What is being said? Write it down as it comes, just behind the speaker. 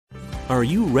Are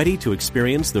you ready to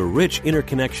experience the rich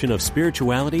interconnection of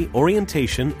spirituality,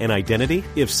 orientation, and identity?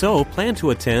 If so, plan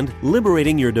to attend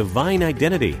Liberating Your Divine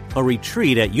Identity, a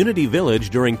retreat at Unity Village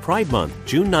during Pride Month,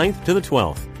 June 9th to the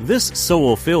 12th. This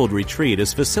soul-filled retreat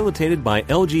is facilitated by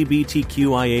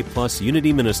LGBTQIA+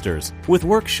 Unity ministers, with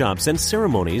workshops and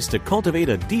ceremonies to cultivate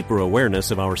a deeper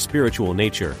awareness of our spiritual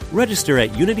nature. Register at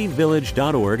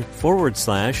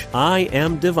unityvillage.org/I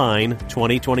Am Divine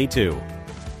 2022.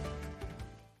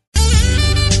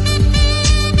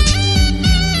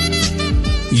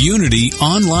 Unity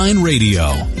Online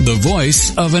Radio, the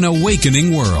voice of an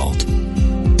awakening world.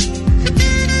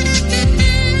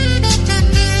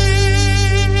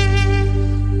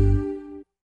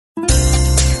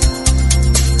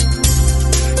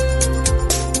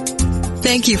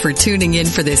 Thank you for tuning in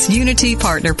for this Unity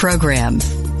Partner Program.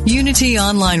 Unity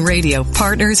Online Radio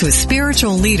partners with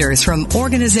spiritual leaders from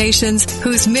organizations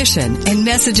whose mission and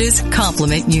messages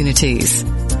complement Unity's.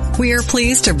 We are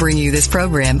pleased to bring you this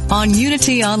program on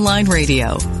Unity Online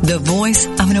Radio, the voice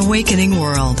of an awakening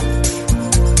world.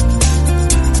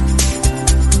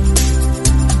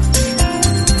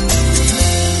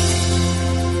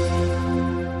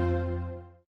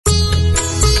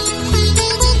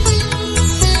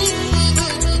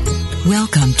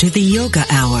 Welcome to the Yoga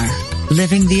Hour,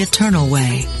 Living the Eternal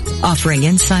Way, offering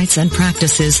insights and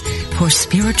practices for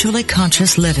spiritually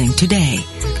conscious living today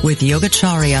with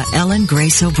Yogacharya Ellen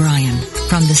Grace O'Brien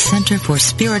from the Center for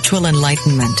Spiritual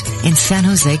Enlightenment in San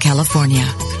Jose, California.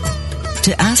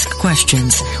 To ask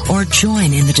questions or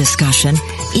join in the discussion,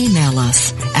 email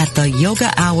us at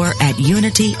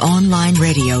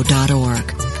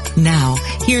theyogahour@unityonlineradio.org. Now,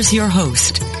 here's your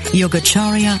host,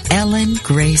 Yogacharya Ellen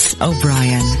Grace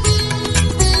O'Brien.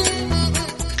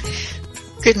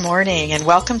 Good morning and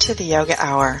welcome to the Yoga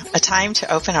Hour, a time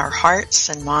to open our hearts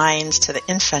and minds to the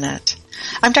infinite.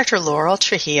 I'm Dr. Laurel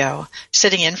Trujillo,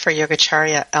 sitting in for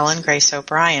Yogacharya Ellen Grace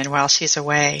O'Brien while she's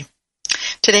away.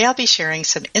 Today I'll be sharing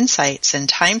some insights and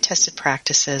time-tested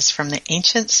practices from the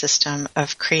ancient system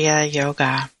of Kriya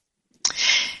Yoga.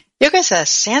 Yoga is a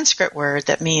Sanskrit word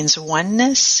that means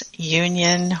oneness,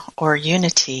 union, or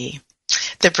unity,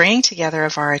 the bringing together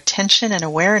of our attention and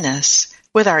awareness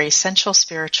with our essential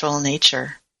spiritual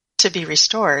nature to be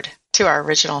restored to our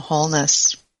original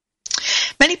wholeness.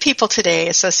 Many people today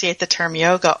associate the term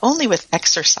yoga only with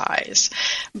exercise,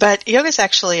 but yoga is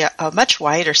actually a much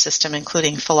wider system,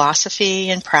 including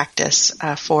philosophy and practice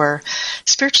for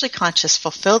spiritually conscious,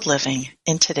 fulfilled living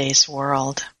in today's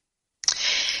world.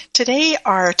 Today,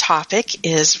 our topic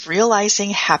is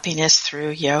realizing happiness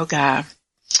through yoga.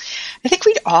 I think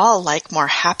we'd all like more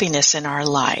happiness in our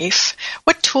life.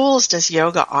 What tools does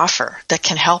yoga offer that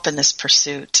can help in this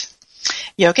pursuit?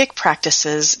 Yogic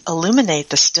practices illuminate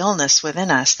the stillness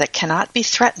within us that cannot be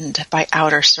threatened by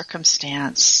outer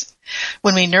circumstance.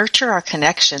 When we nurture our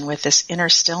connection with this inner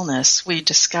stillness, we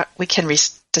can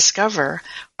rediscover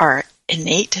our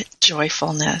innate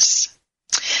joyfulness.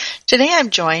 Today I'm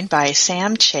joined by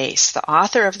Sam Chase, the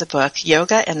author of the book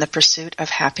Yoga and the Pursuit of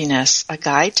Happiness, a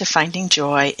guide to finding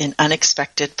joy in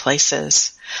unexpected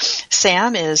places.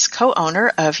 Sam is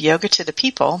co-owner of Yoga to the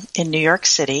People in New York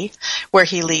City, where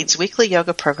he leads weekly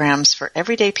yoga programs for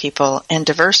everyday people and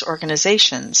diverse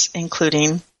organizations,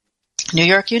 including New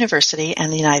York University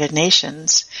and the United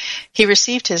Nations. He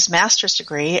received his master's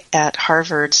degree at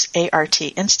Harvard's ART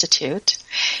Institute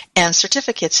and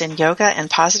certificates in yoga and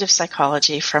positive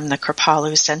psychology from the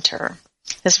Kripalu Center.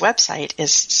 His website is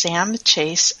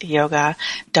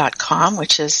samchaseyoga.com,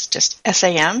 which is just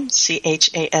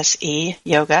SAMCHASE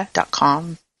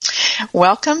yoga.com.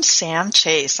 Welcome, Sam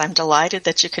Chase. I'm delighted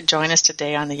that you could join us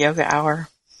today on the Yoga Hour.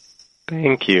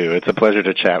 Thank you. It's a pleasure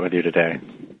to chat with you today.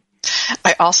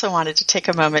 I also wanted to take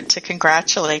a moment to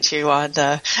congratulate you on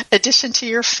the addition to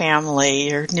your family,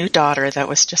 your new daughter that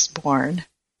was just born.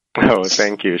 Oh,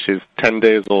 thank you. She's 10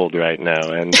 days old right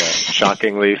now and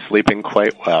shockingly sleeping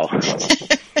quite well.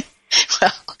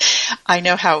 Well, I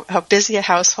know how busy a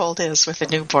household is with a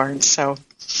newborn, so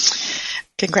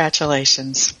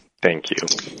congratulations. Thank you.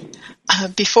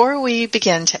 Before we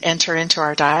begin to enter into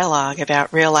our dialogue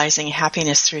about realizing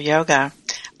happiness through yoga,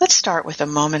 let's start with a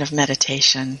moment of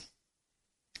meditation.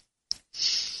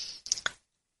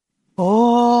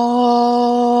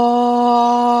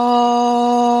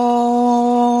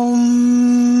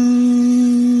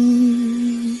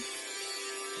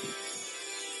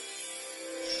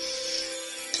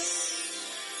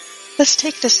 Let's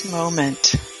take this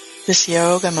moment, this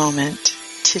yoga moment,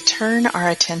 to turn our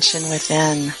attention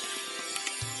within.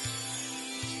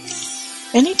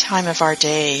 Any time of our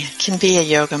day can be a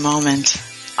yoga moment.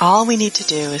 All we need to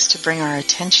do is to bring our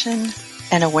attention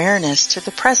and awareness to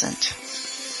the present.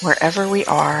 wherever we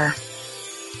are.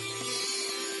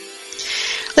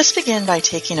 Let's begin by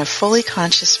taking a fully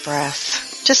conscious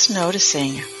breath, just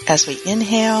noticing as we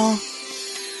inhale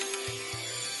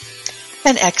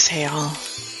and exhale.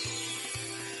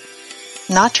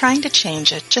 Not trying to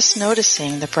change it, just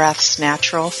noticing the breath's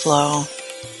natural flow.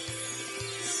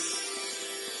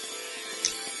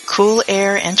 Cool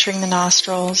air entering the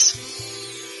nostrils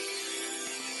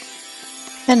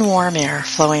and warm air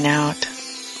flowing out.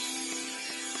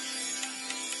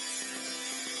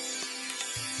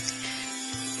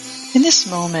 In this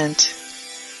moment,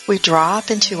 we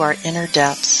drop into our inner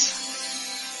depths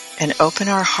and open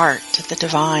our heart to the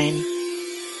divine.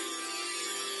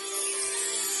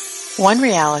 One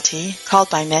reality, called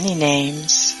by many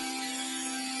names,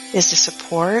 is the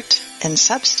support and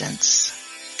substance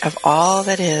of all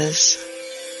that is.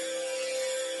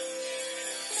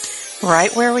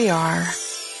 Right where we are,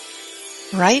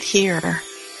 right here,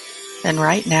 and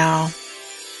right now,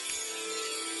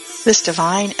 this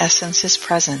divine essence is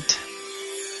present.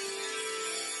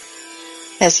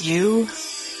 As you,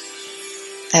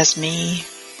 as me,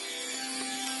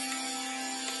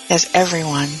 as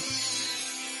everyone.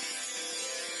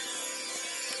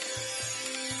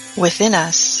 Within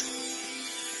us,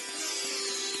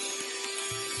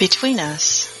 between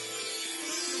us,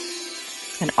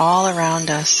 and all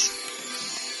around us.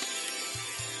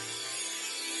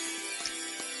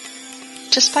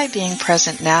 Just by being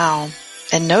present now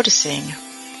and noticing,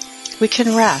 we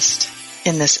can rest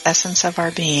in this essence of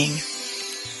our being.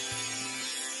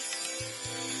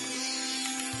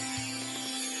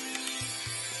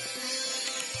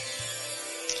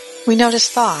 We notice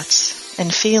thoughts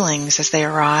and feelings as they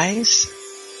arise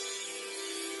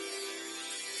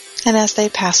and as they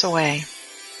pass away.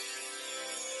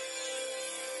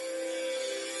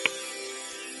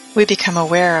 We become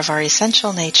aware of our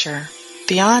essential nature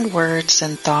beyond words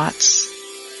and thoughts,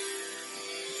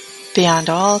 beyond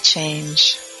all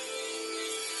change,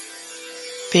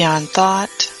 beyond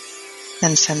thought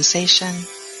and sensation.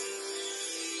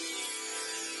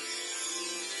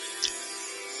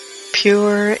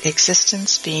 Pure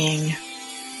existence being.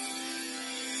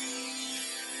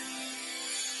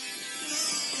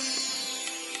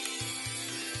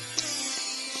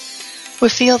 We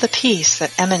feel the peace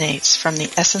that emanates from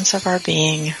the essence of our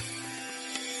being.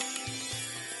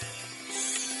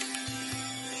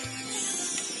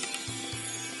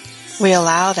 We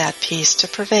allow that peace to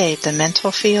pervade the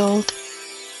mental field,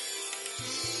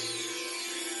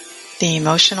 the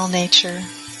emotional nature,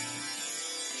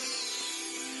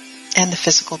 and the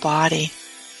physical body.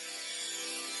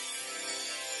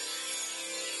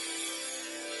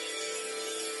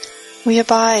 We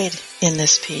abide in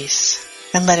this peace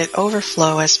and let it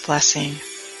overflow as blessing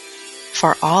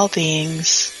for all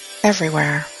beings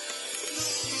everywhere.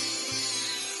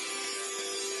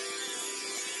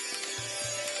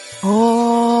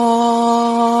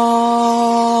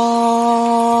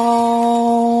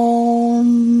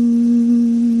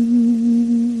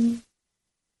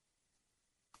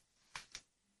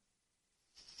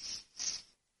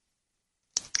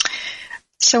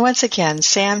 So once again,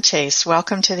 Sam Chase,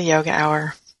 welcome to the Yoga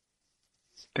Hour.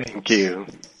 Thank you.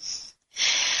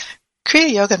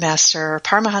 Kriya Yoga Master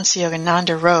Paramahansa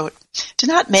Yogananda wrote, "Do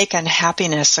not make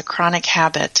unhappiness a chronic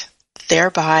habit,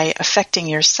 thereby affecting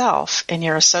yourself and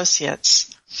your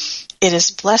associates. It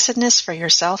is blessedness for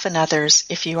yourself and others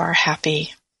if you are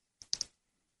happy."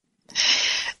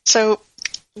 So,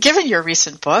 given your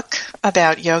recent book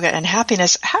about yoga and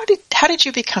happiness, how did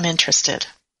you become interested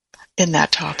in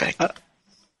that topic?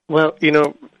 Well,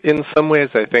 in some ways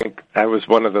I think I was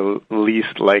one of the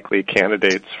least likely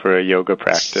candidates for a yoga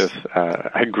practice.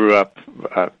 I grew up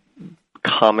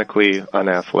comically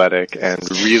unathletic and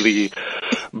really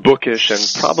bookish and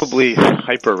probably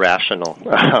hyper-rational.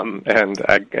 And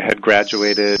I had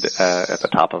graduated at the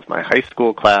top of my high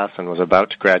school class and was about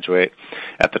to graduate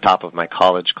at the top of my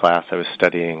college class. I was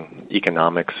studying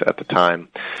economics at the time.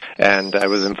 And I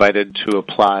was invited to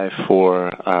apply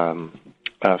for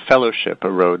a fellowship, a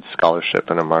Rhodes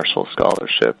Scholarship and a Marshall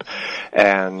Scholarship,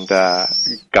 and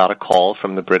got a call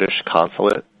from the British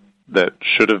consulate that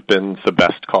should have been the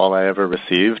best call I ever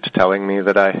received, telling me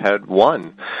that I had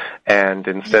won. And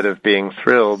instead of being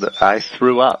thrilled, I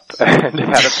threw up and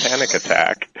had a panic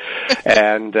attack.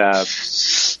 And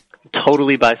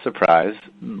totally by surprise,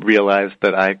 realized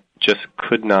that I just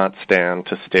could not stand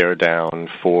to stare down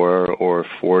 4 or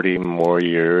 40 more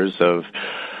years of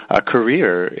a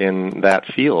career in that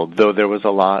field, though there was a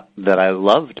lot that I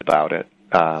loved about it.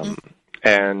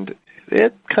 And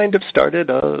it kind of started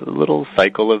a little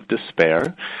cycle of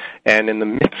despair. And in the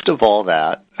midst of all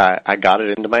that, I got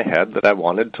it into my head that I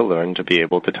wanted to learn to be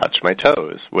able to touch my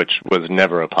toes, which was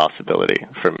never a possibility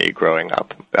for me growing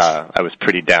up. I was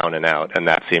pretty down and out, and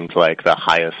that seemed like the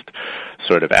highest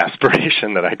sort of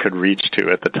aspiration that I could reach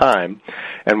to at the time.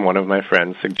 And one of my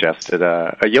friends suggested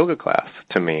a yoga class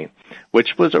to me,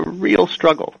 which was a real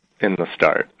struggle in the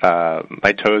start.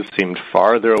 My toes seemed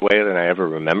farther away than I ever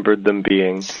remembered them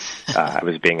being. I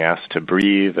was being asked to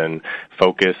breathe and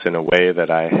focus in a way that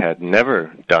I had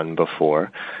never done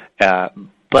before.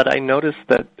 But I noticed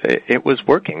that it was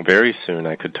working. Very soon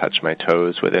I could touch my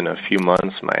toes. Within a few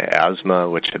months, my asthma,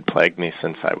 which had plagued me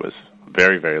since I was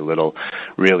very, very little,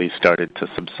 really started to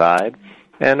subside.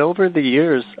 And over the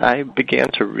years, I began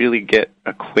to really get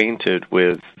acquainted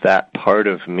with that part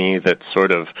of me that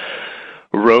sort of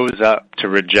rose up to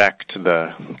reject the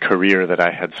career that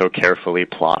I had so carefully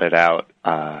plotted out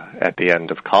at the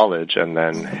end of college and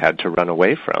then had to run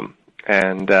away from.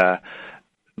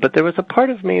 But there was a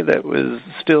part of me that was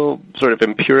still sort of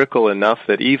empirical enough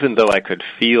that even though I could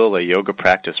feel a yoga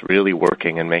practice really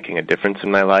working and making a difference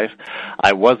in my life,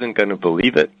 I wasn't going to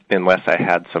believe it unless I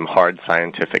had some hard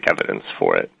scientific evidence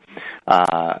for it.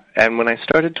 And when I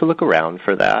started to look around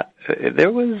for that,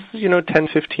 there was, 10,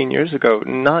 15 years ago,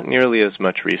 not nearly as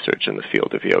much research in the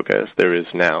field of yoga as there is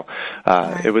now.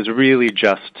 Right. It was really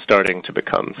just starting to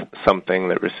become something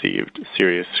that received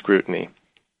serious scrutiny.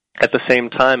 At the same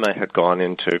time, I had gone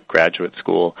into graduate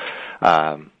school,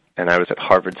 and I was at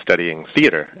Harvard studying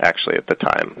theater, actually, at the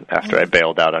time. After I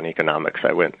bailed out on economics,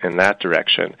 I went in that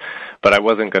direction. But I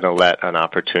wasn't going to let an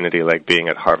opportunity like being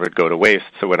at Harvard go to waste,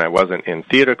 so when I wasn't in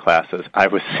theater classes, I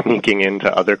was sneaking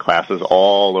into other classes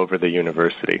all over the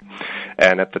university.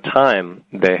 And at the time,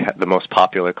 they had the most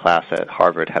popular class at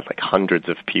Harvard had like hundreds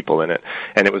of people in it,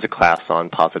 and it was a class on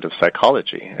positive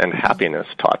psychology and happiness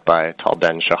taught by Tal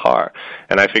Ben-Shahar.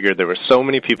 And I figured there were so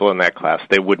many people in that class,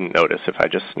 they wouldn't notice if I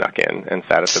just snuck in and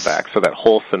sat at the back. So that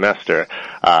whole semester,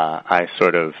 I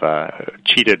sort of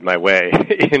cheated my way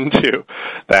into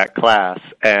that class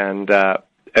and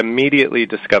immediately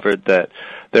discovered that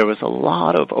there was a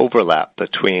lot of overlap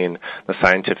between the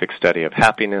scientific study of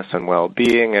happiness and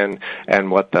well-being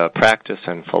and what the practice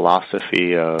and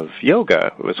philosophy of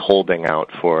yoga was holding out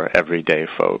for everyday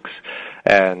folks.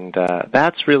 And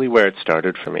that's really where it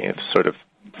started for me. It's sort of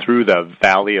through the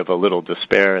valley of a little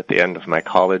despair at the end of my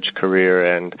college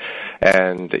career and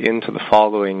into the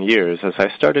following years as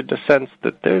I started to sense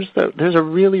that there's a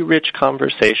really rich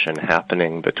conversation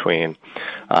happening between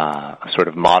a sort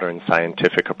of modern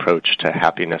scientific approach to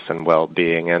happiness and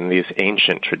well-being and these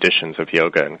ancient traditions of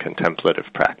yoga and contemplative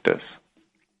practice.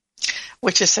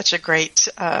 Which is such a great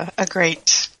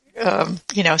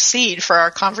seed for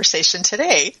our conversation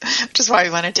today, which is why we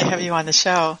wanted to have you on the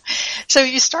show. So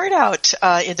you start out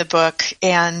in the book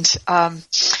and,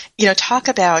 talk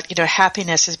about,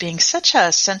 happiness as being such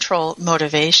a central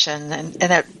motivation and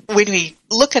that when we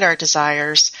look at our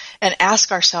desires and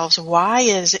ask ourselves why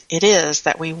it is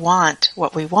that we want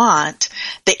what we want,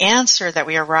 the answer that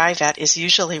we arrive at is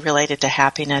usually related to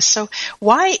happiness. So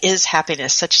why is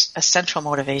happiness such a central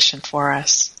motivation for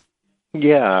us?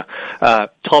 Yeah.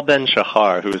 Tal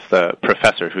Ben-Shahar, who's the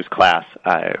professor whose class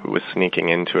I was sneaking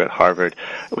into at Harvard,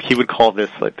 he would call this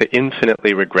like the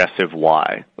infinitely regressive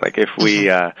why. Like if we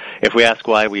ask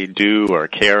why we do or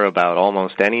care about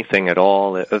almost anything at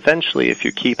all, eventually if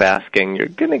you keep asking, you're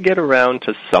going to get around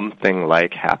to something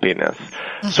like happiness.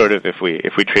 Sort of if we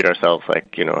treat ourselves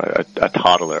like, a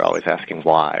toddler always asking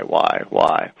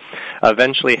why.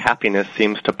 Eventually happiness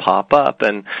seems to pop up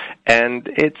and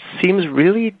it seems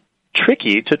really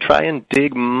tricky to try and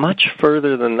dig much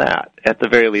further than that. At the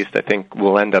very least, I think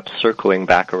we'll end up circling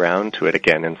back around to it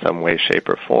again in some way, shape,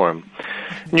 or form.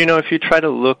 If you try to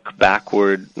look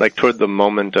backward, like toward the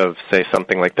moment of, say,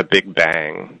 something like the Big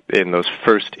Bang, in those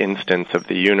first instants of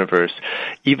the universe,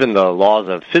 even the laws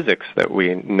of physics that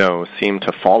we know seem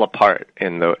to fall apart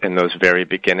in those very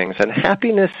beginnings. And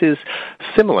happiness is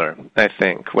similar, I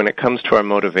think, when it comes to our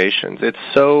motivations. It's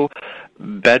so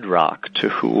bedrock to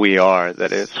who we are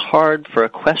that it's hard for a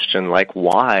question like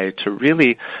why to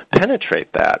really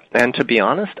penetrate that. And to be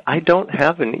honest, I don't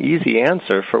have an easy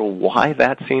answer for why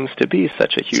that seems to be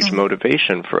such a huge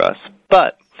motivation for us.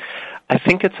 But I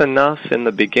think it's enough in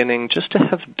the beginning just to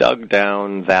have dug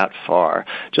down that far,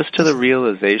 just to the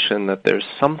realization that there's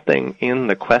something in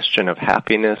the question of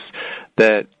happiness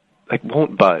that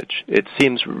won't budge. It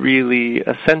seems really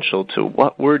essential to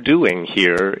what we're doing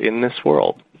here in this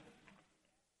world.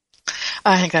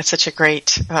 I think that's such a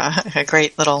great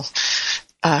little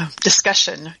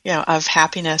discussion, of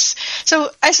happiness. So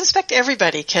I suspect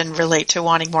everybody can relate to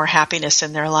wanting more happiness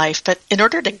in their life, but in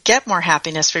order to get more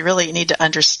happiness, we really need to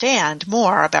understand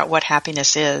more about what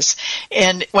happiness is.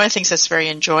 And one of the things that's very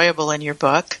enjoyable in your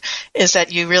book is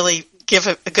that you really give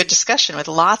a good discussion with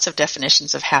lots of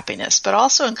definitions of happiness, but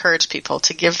also encourage people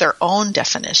to give their own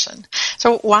definition.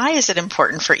 So why is it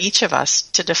important for each of us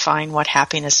to define what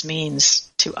happiness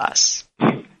means to us?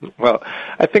 Well,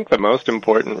 I think the most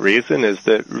important reason is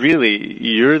that really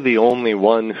you're the only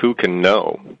one who can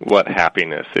know what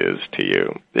happiness is to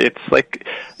you. It's like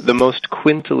the most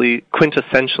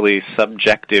quintessentially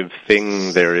subjective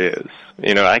thing there is.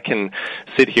 You know, I can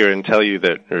sit here and tell you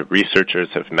that researchers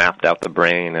have mapped out the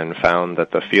brain and found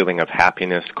that the feeling of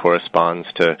happiness corresponds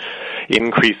to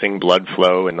increasing blood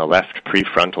flow in the left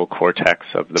prefrontal cortex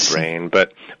of the brain.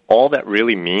 But all that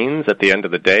really means at the end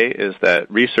of the day is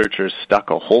that researchers stuck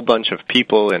a whole bunch of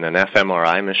people in an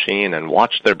fMRI machine and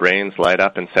watched their brains light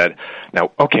up and said,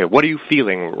 now, okay, what are you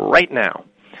feeling right now?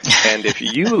 And if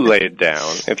you laid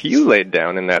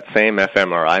down in that same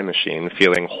fMRI machine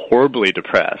feeling horribly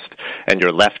depressed and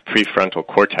your left prefrontal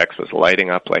cortex was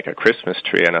lighting up like a Christmas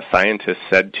tree and a scientist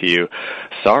said to you,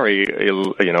 sorry,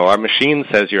 you know, our machine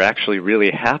says you're actually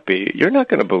really happy, you're not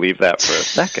going to believe that for a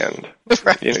second.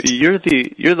 Right. You know,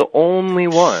 you're the only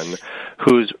one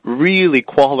who's really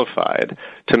qualified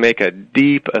to make a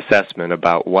deep assessment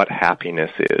about what happiness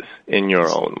is in your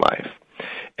own life.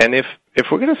 And if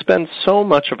we're going to spend so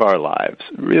much of our lives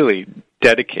really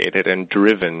dedicated and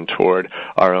driven toward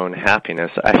our own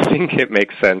happiness, I think it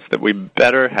makes sense that we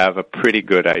better have a pretty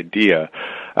good idea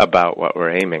about what we're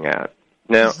aiming at.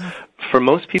 Now, for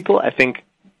most people, I think,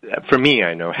 for me,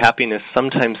 I know happiness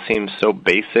sometimes seems so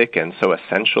basic and so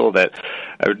essential that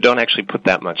I don't actually put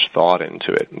that much thought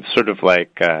into it. It's sort of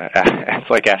like it's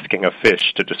like asking a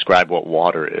fish to describe what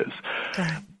water is.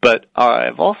 Right. But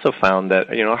I've also found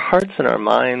that, you know, our hearts and our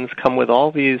minds come with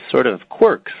all these sort of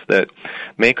quirks that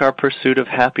make our pursuit of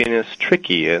happiness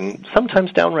tricky and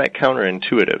sometimes downright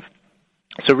counterintuitive.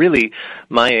 So really,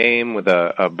 my aim with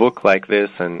a book like this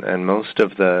and most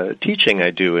of the teaching I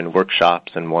do in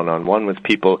workshops and one-on-one with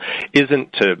people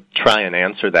isn't to try and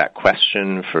answer that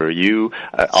question for you.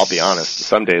 I'll be honest,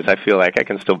 some days I feel like I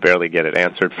can still barely get it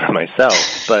answered for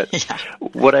myself. But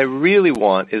what I really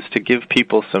want is to give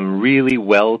people some really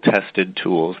well-tested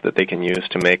tools that they can use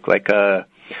to make like a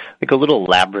little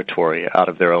laboratory out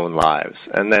of their own lives,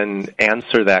 and then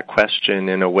answer that question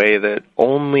in a way that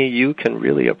only you can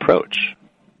really approach.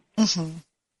 Mm-hmm.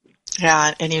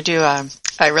 Yeah, and you do.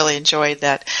 I really enjoyed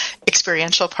that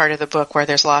experiential part of the book where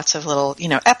there's lots of little,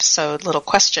 little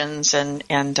questions and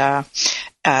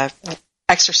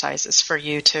exercises for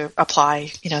you to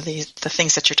apply, the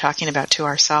things that you're talking about to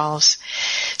ourselves.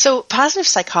 So positive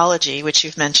psychology, which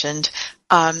you've mentioned,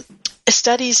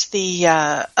 studies the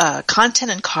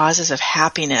content and causes of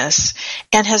happiness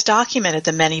and has documented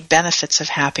the many benefits of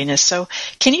happiness. So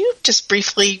can you just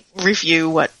briefly review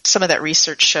what some of that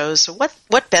research shows? So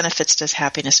what benefits does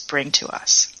happiness bring to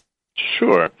us?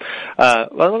 Sure. I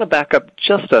want to back up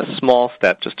just a small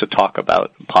step just to talk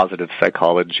about positive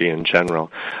psychology in general,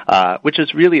 which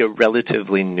is really a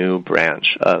relatively new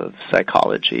branch of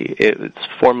psychology. It's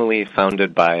formally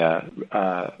founded by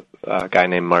a guy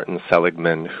named Martin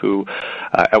Seligman, who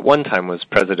at one time was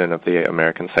president of the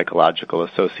American Psychological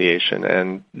Association.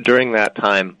 And during that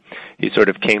time, he sort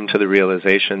of came to the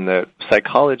realization that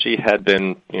psychology had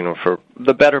been, for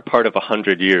the better part of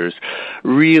 100 years,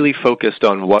 really focused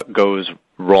on what goes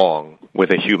wrong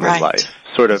with a human life,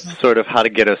 sort of how to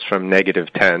get us from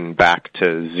 -10 back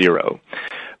to 0.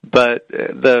 But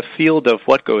the field of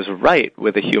what goes right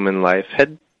with a human life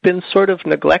had been sort of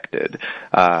neglected.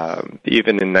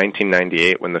 Even in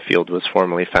 1998, when the field was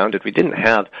formally founded, we didn't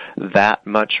have that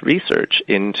much research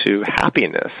into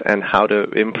happiness and how to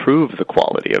improve the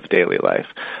quality of daily life.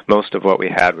 Most of what we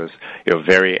had was,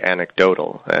 very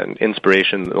anecdotal, and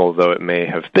inspiration, although it may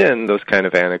have been, those kind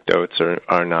of anecdotes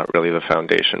are not really the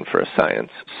foundation for a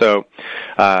science. So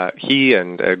he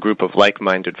and a group of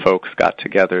like-minded folks got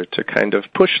together to kind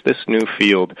of push this new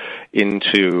field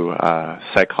into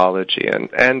psychology,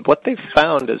 and what they've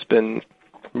found has been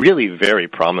really very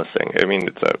promising. I mean,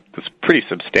 it's a pretty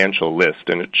substantial list,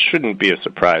 and it shouldn't be a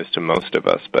surprise to most of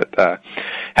us, but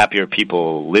happier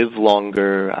people live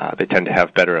longer. They tend to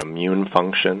have better immune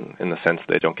function in the sense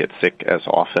they don't get sick as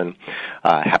often.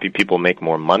 Happy people make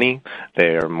more money.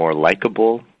 They are more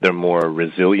likable. They're more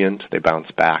resilient. They bounce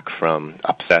back from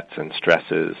upsets and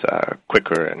stresses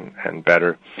quicker and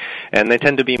better. And they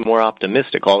tend to be more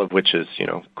optimistic, all of which is,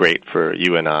 great for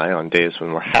you and I on days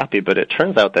when we're happy. But it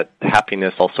turns out that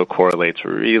happiness also correlates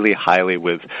really highly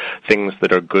with things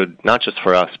that are good, not just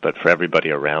for us, but for everybody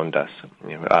around us.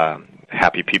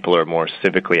 happy people are more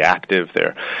civically active,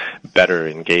 they're better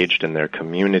engaged in their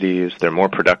communities, they're more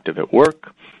productive at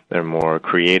work, they're more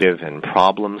creative in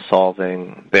problem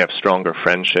solving, they have stronger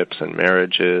friendships and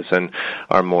marriages, and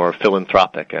are more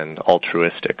philanthropic and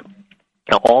altruistic.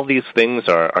 Now, all these things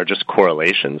are just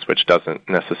correlations, which doesn't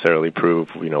necessarily prove,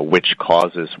 which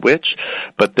causes which,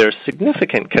 but they're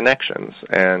significant connections,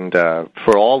 and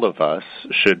for all of us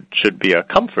should be a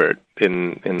comfort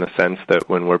in the sense that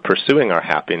when we're pursuing our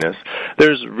happiness,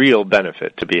 there's real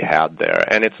benefit to be had there,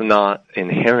 and it's not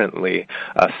inherently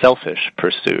a selfish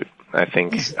pursuit. I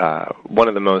think one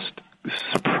of the most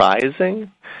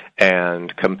surprising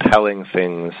and compelling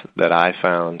things that I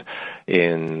found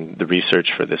in the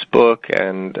research for this book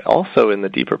and also in the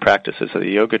deeper practices of the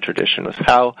yoga tradition was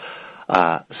how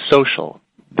social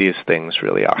these things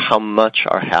really are, how much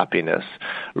our happiness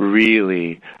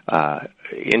really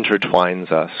intertwines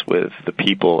us with the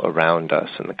people around us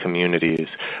and the communities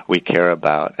we care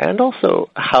about, and also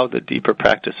how the deeper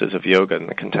practices of yoga and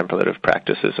the contemplative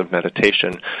practices of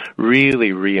meditation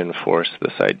really reinforce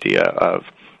this idea of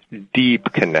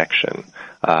deep connection.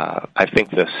 I think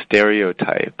the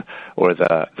stereotype or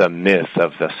the myth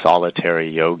of the solitary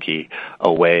yogi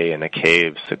away in a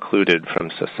cave secluded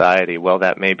from society, well,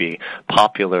 that may be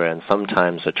popular and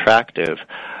sometimes attractive.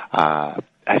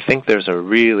 I think there's a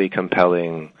really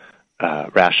compelling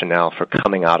rationale for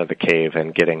coming out of the cave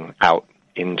and getting out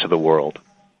into the world.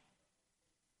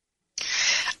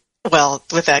 Well,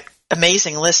 with that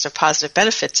amazing list of positive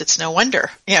benefits, it's no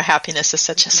wonder, happiness is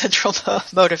such a central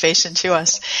motivation to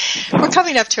us. We're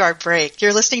coming up to our break.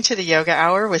 You're listening to the Yoga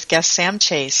Hour with guest Sam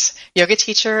Chase, yoga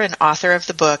teacher and author of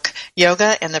the book,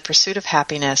 Yoga and the Pursuit of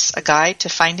Happiness, A Guide to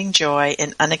Finding Joy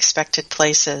in Unexpected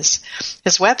Places.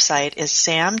 His website is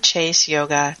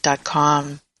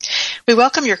samchaseyoga.com. We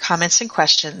welcome your comments and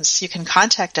questions. You can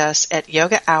contact us at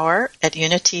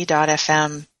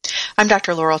yogahour@unity.fm. I'm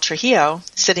Dr. Laurel Trujillo,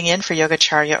 sitting in for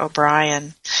Yogacharya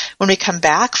O'Brien. When we come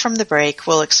back from the break,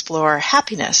 we'll explore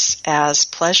happiness as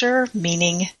pleasure,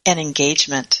 meaning, and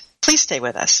engagement. Please stay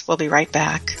with us. We'll be right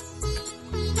back.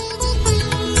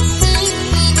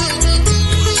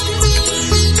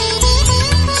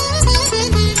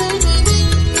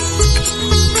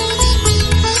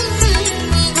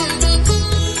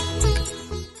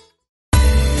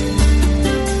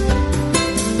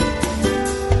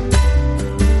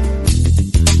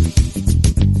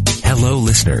 Hello,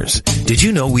 listeners. Did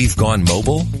you know we've gone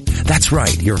mobile? That's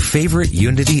right. Your favorite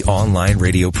Unity online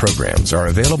radio programs are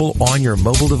available on your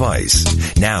mobile device.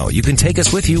 Now you can take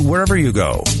us with you wherever you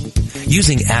go.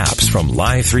 Using apps from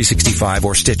Live 365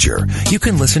 or Stitcher, you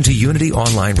can listen to Unity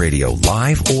Online Radio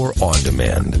live or on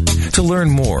demand. To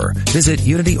learn more, visit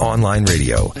Unity Online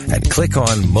Radio and click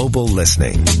on Mobile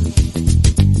Listening.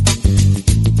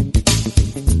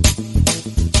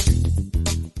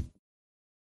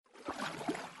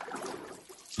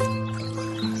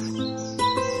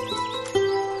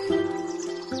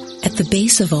 At the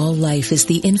base of all life is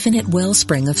the infinite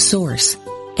wellspring of Source,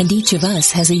 and each of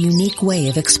us has a unique way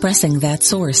of expressing that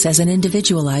Source as an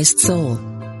individualized soul.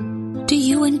 Do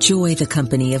you enjoy the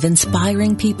company of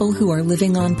inspiring people who are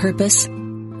living on purpose?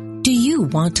 Do you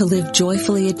want to live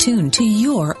joyfully attuned to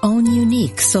your own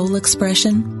unique soul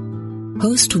expression?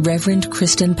 Host Reverend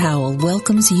Kristen Powell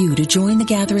welcomes you to join the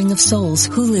gathering of souls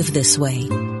who live this way.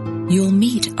 You'll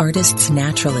meet artists,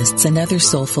 naturalists, and other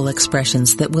soulful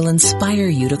expressions that will inspire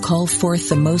you to call forth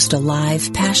the most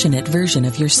alive, passionate version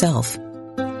of yourself.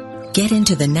 Get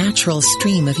into the natural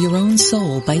stream of your own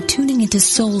soul by tuning into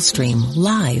Soulstream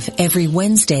live every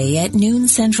Wednesday at noon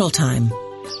Central Time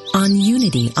on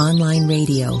Unity Online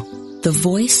Radio, the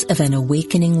voice of an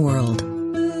awakening world.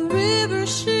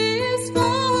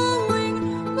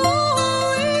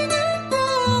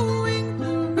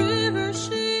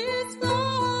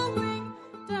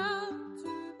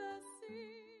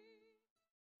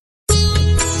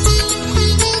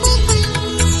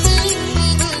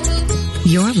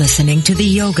 You're listening to the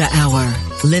Yoga Hour,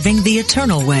 Living the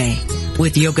Eternal Way,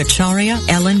 with Yogacharya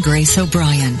Ellen Grace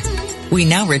O'Brien. We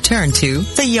now return to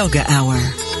the Yoga Hour.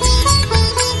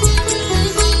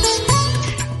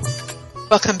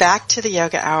 Welcome back to the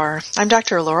Yoga Hour. I'm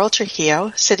Dr. Laurel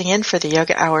Trujillo, sitting in for the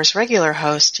Yoga Hour's regular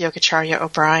host, Yogacharya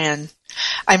O'Brien.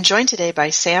 I'm joined today by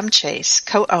Sam Chase,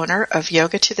 co-owner of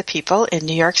Yoga to the People in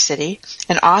New York City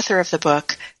and author of the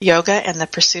book, Yoga and the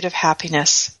Pursuit of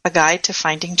Happiness, A Guide to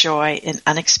Finding Joy in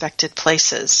Unexpected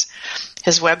Places.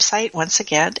 His website, once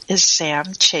again, is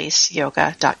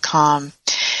samchaseyoga.com.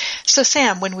 So,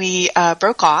 Sam, when we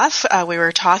broke off, we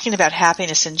were talking about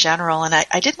happiness in general, and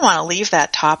I didn't want to leave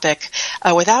that topic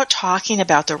without talking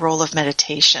about the role of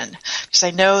meditation, because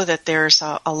I know that there's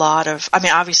a lot of,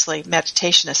 obviously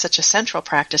meditation is such a central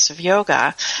practice of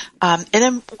yoga, and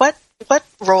then what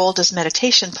role does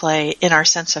meditation play in our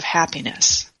sense of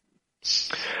happiness?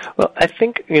 Well, I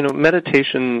think,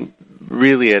 meditation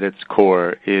really at its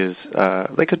core is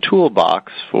like a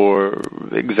toolbox for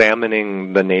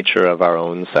examining the nature of our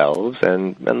own selves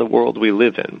and the world we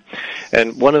live in.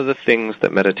 And one of the things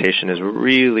that meditation is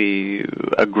really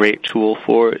a great tool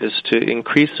for is to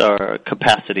increase our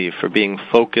capacity for being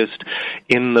focused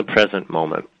in the present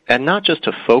moment. And not just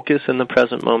to focus in the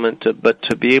present moment, but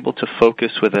to be able to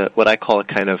focus with what I call a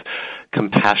kind of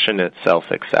compassionate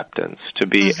self-acceptance, to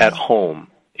be at home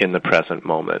in the present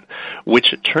moment,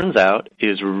 which it turns out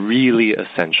is really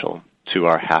essential to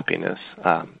our happiness.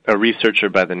 A researcher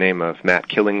by the name of Matt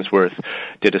Killingsworth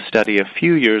did a study a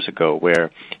few years ago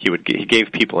where he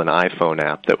gave people an iPhone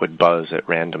app that would buzz at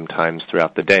random times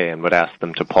throughout the day and would ask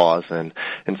them to pause and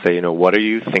say, what are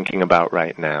you thinking about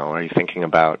right now? Are you thinking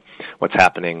about what's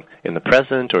happening in the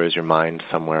present, or is your mind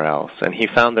somewhere else? And he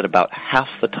found that about half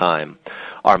the time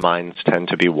our minds tend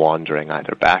to be wandering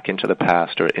either back into the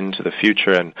past or into the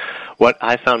future. And what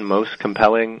I found most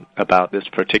compelling about this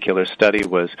particular study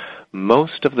was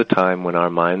most of the time when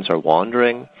our minds are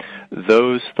wandering,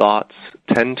 those thoughts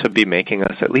tend to be making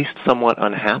us at least somewhat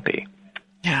unhappy.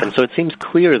 Yeah. And so it seems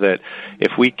clear that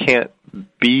if we can't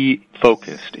be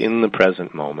focused in the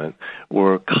present moment,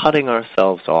 we're cutting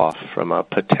ourselves off from a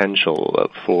potential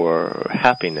for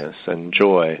happiness and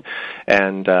joy,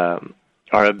 and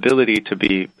our ability to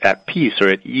be at peace or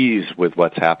at ease with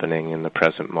what's happening in the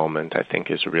present moment, I think,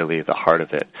 is really the heart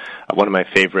of it. One of my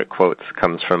favorite quotes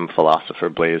comes from philosopher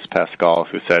Blaise Pascal,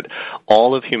 who said,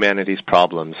 "All of humanity's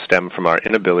problems stem from our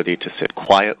inability to sit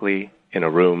quietly in a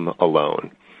room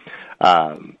alone."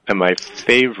 And my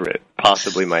favorite,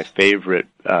 possibly my favorite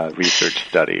research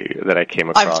study that I came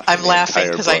across. I'm laughing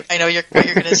because I know what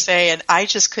you're going to say, and I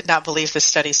just could not believe this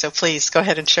study. So please go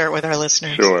ahead and share it with our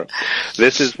listeners. Sure,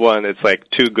 this is one. It's like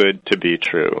too good to be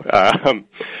true.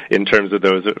 In terms of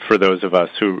for those of us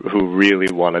who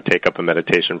really want to take up a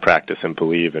meditation practice and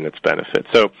believe in its benefits.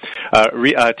 So,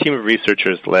 a team of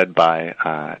researchers led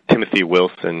by Timothy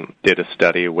Wilson did a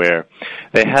study where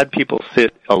they had people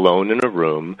sit alone in a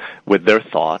room with their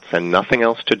thoughts and nothing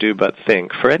else to do but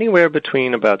think for anywhere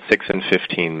between about 6 and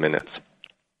 15 minutes.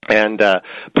 And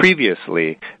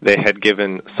previously, they had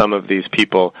given some of these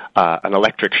people an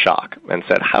electric shock and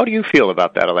said, "How do you feel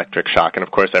about that electric shock?" And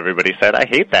of course, everybody said, "I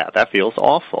hate that. That feels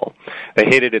awful." They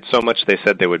hated it so much they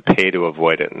said they would pay to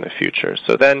avoid it in the future.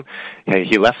 So then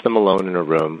he left them alone in a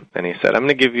room, and he said, "I'm going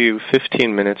to give you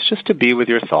 15 minutes just to be with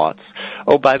your thoughts.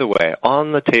 Oh, by the way,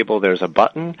 on the table there's a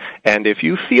button, and if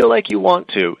you feel like you want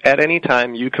to, at any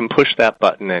time you can push that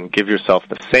button and give yourself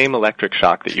the same electric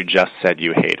shock that you just said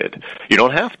you hated. You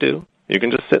don't have to. You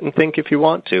can just sit and think if you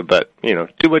want to, but,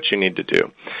 do what you need to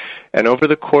do." And over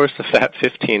the course of that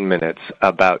 15 minutes,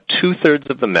 about 2/3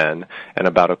 of the men and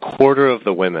about 1/4 of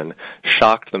the women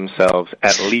shocked themselves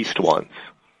at least once.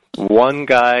 One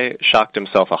guy shocked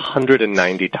himself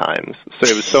 190 times.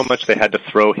 So it was so much they had to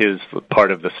throw his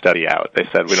part of the study out. They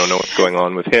said, "We don't know what's going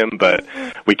on with him, but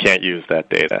we can't use that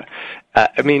data."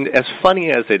 As funny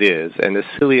as it is, and as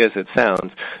silly as it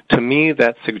sounds, to me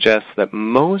that suggests that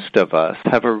most of us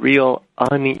have a real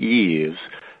unease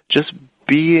just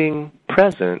being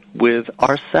present with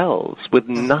ourselves, with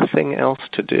nothing else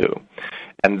to do.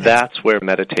 And that's where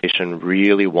meditation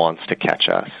really wants to catch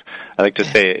us. I like to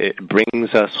say it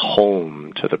brings us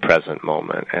home to the present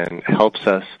moment and helps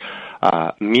us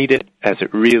meet it as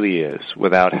it really is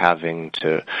without having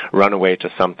to run away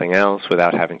to something else,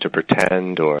 without having to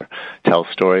pretend or tell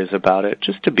stories about it,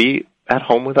 just to be at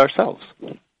home with ourselves.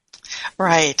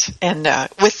 Right. And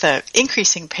with the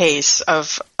increasing pace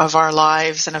of our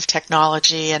lives and of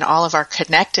technology and all of our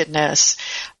connectedness,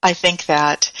 I think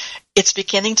that it's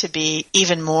beginning to be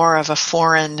even more of a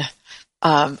foreign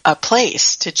a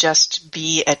place to just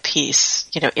be at peace,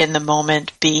 in the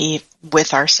moment, be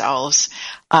with ourselves.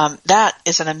 That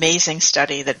is an amazing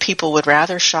study that people would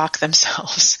rather shock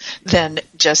themselves than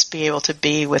just be able to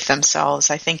be with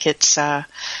themselves. I think it's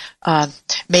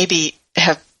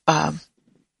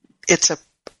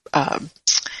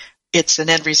it's an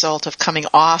end result of coming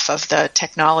off of the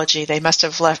technology. They must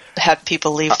have had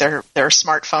people leave their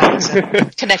smartphones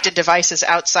and connected devices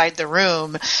outside the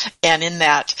room, and in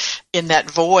that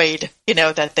void,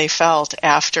 that they felt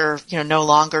after, no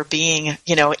longer being,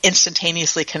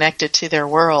 instantaneously connected to their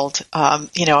world,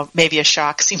 maybe a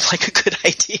shock seemed like a good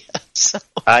idea. So.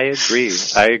 I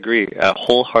agree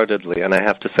wholeheartedly. And I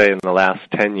have to say, in the last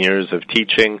 10 years of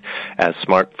teaching, as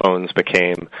smartphones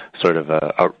became sort of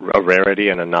a rarity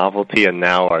and a novelty and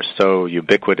now are so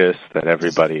ubiquitous that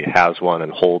everybody has one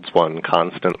and holds one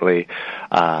constantly,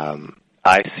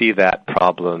 I see that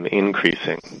problem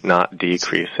increasing, not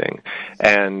decreasing.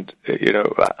 And,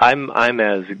 I'm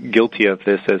as guilty of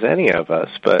this as any of us,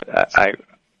 but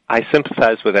I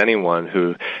sympathize with anyone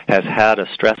who has had a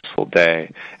stressful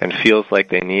day and feels like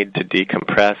they need to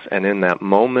decompress, and in that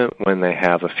moment when they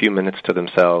have a few minutes to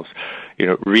themselves,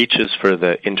 reaches for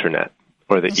the internet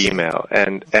or the email,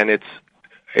 and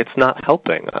it's not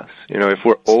helping us. If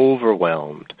we're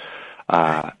overwhelmed,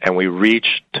 and we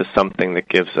reach to something that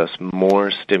gives us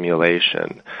more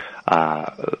stimulation,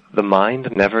 the mind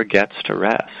never gets to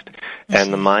rest.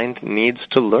 And the mind needs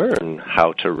to learn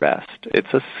how to rest.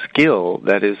 It's a skill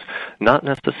that is not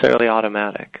necessarily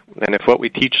automatic. And if what we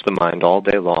teach the mind all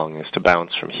day long is to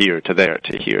bounce from here to there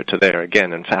to here to there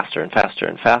again and faster and faster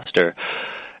and faster,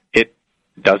 it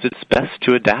does its best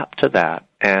to adapt to that.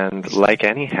 And like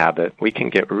any habit, we can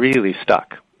get really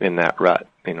stuck in that rut.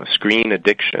 Screen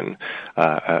addiction,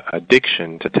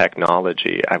 addiction to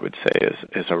technology, I would say,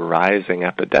 is a rising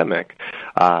epidemic,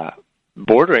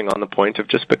 bordering on the point of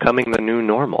just becoming the new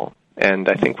normal. And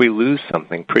I think we lose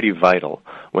something pretty vital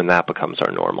when that becomes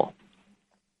our normal.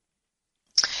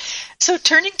 So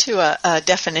turning to a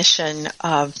definition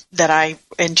that I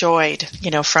enjoyed,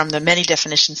 from the many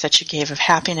definitions that you gave of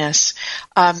happiness,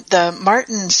 the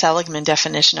Martin Seligman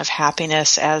definition of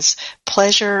happiness as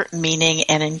pleasure, meaning,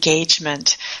 and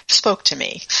engagement spoke to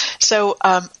me. So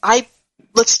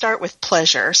let's start with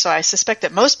pleasure. So I suspect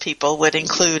that most people would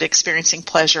include experiencing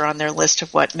pleasure on their list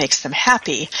of what makes them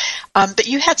happy. But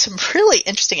you had some really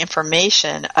interesting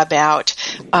information about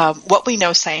what we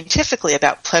know scientifically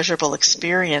about pleasurable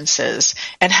experiences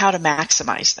and how to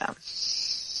maximize them.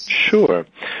 Sure.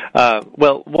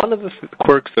 Well, one of the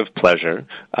quirks of pleasure,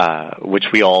 which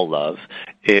we all love,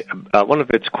 one of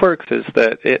its quirks is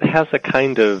that it has a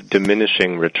kind of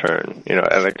diminishing return.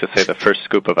 I like to say the first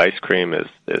scoop of ice cream is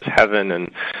heaven,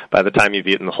 and by the time you've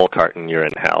eaten the whole carton, you're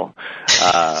in hell.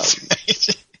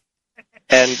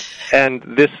 And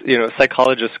this,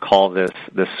 psychologists call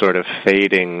this sort of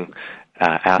fading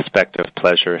aspect of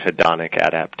pleasure hedonic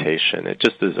adaptation. It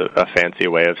just is a fancy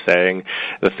way of saying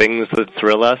the things that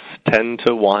thrill us tend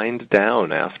to wind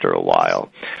down after a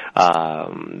while.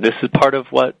 This is part of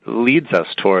what leads us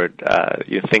toward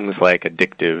things like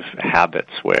addictive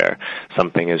habits, where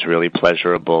something is really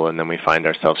pleasurable and then we find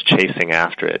ourselves chasing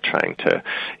after it, trying to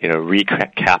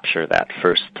recapture that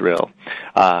first thrill,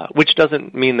 which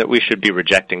doesn't mean that we should be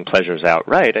rejecting pleasures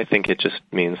outright. I think it just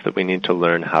means that we need to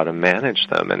learn how to manage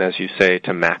them, and as you say,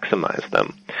 to maximize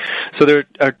them. So there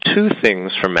are two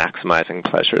things for maximizing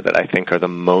pleasure that I think are the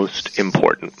most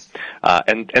important,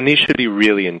 and these should be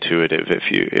really intuitive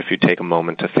if you take a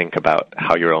moment to think about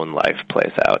how your own life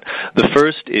plays out. The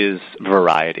first is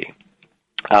variety.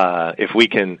 If we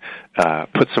can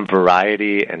put some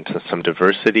variety and some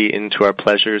diversity into our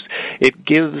pleasures, it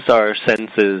gives our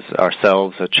senses,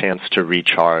 ourselves, a chance to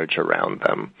recharge around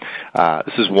them.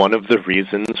 This is one of the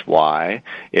reasons why,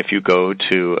 if you go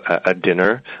to a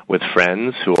dinner with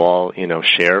friends who all,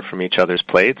 share from each other's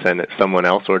plates, and someone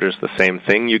else orders the same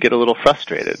thing, you get a little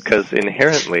frustrated, because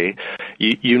inherently,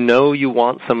 you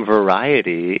want some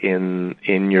variety in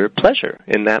your pleasure,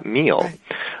 in that meal.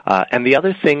 And the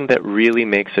other thing that really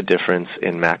makes a difference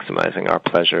in maximizing our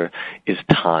pleasure is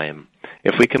time.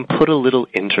 If we can put a little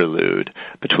interlude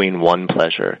between one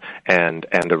pleasure and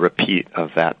a repeat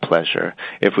of that pleasure,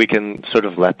 if we can sort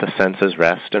of let the senses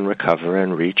rest and recover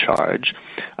and recharge,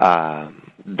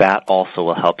 that also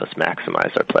will help us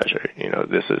maximize our pleasure.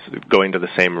 This is going to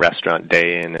the same restaurant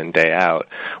day in and day out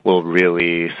will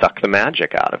really suck the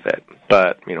magic out of it.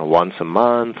 But, once a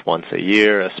month, once a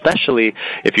year, especially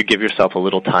if you give yourself a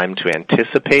little time to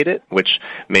anticipate it, which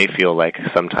may feel like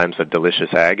sometimes a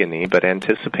delicious agony, but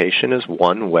anticipation is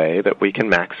one way that we can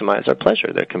maximize our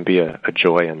pleasure. There can be a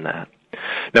joy in that.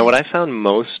 Now, what I found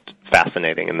most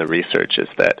fascinating in the research is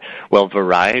that,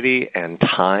 variety and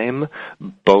time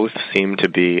both seem to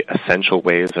be essential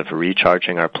ways of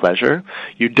recharging our pleasure.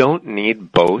 You don't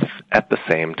need both at the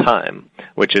same time,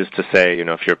 which is to say,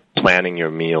 if you're planning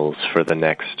your meals for the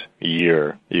next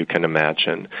year, you can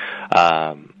imagine,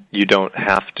 you don't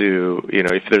have to,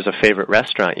 if there's a favorite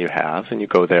restaurant you have and you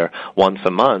go there once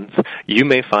a month, you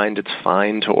may find it's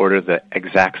fine to order the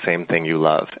exact same thing you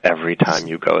love every time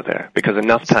you go there, because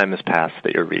enough time has passed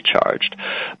that you're recharged.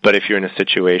 But if you're in a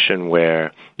situation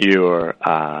where you're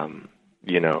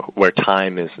where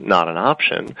time is not an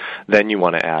option, then you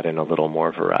want to add in a little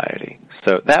more variety.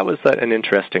 So that was an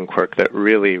interesting quirk that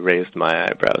really raised my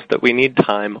eyebrows, that we need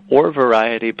time or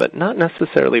variety, but not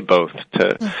necessarily both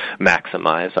to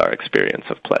maximize our experience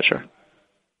of pleasure.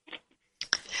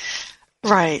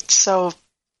 Right. So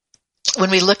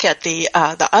when we look at the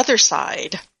other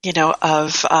side,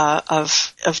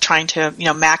 of trying to,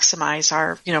 maximize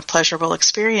our, pleasurable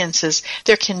experiences,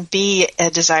 there can be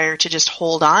a desire to just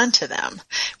hold on to them,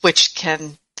 which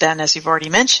can then, as you've already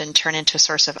mentioned, turn into a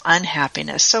source of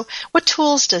unhappiness. So what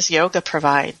tools does yoga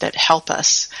provide that help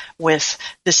us with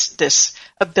this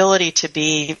ability to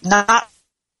be not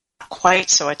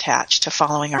quite so attached to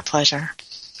following our pleasure?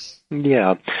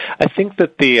 Yeah, I think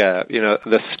that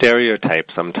the stereotype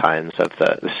sometimes of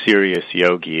the serious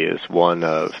yogi is one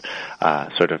of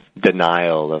sort of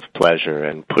denial of pleasure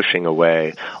and pushing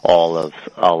away all of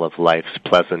life's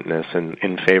pleasantness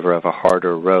in favor of a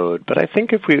harder road. But I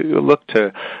think if we look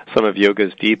to some of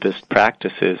yoga's deepest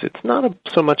practices, it's not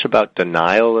so much about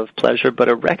denial of pleasure, but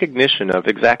a recognition of,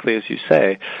 exactly as you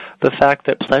say, the fact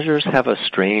that pleasures have a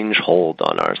strange hold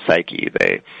on our psyche.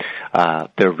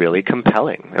 They're really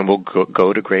compelling, and we'll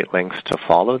go to great lengths to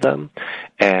follow them,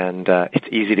 and it's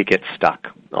easy to get stuck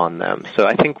on them. So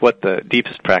I think what the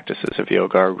deepest practices of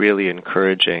yoga are really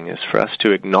encouraging is for us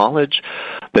to acknowledge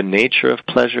the nature of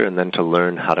pleasure and then to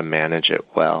learn how to manage it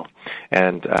well.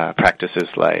 And practices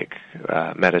like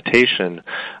meditation,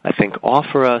 I think,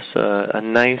 offer us a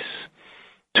nice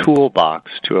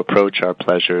toolbox to approach our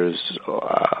pleasures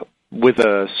with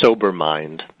a sober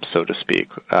mind, so to speak,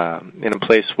 in a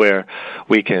place where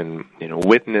we can,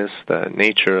 witness the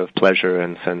nature of pleasure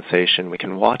and sensation. We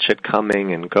can watch it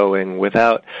coming and going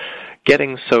without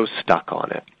getting so stuck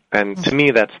on it. And to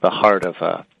me, that's the heart of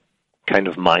a kind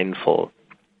of mindful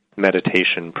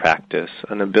meditation practice,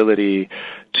 an ability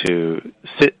to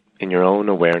sit in your own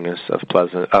awareness of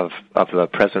the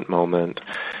present moment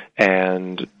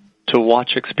and to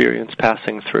watch experience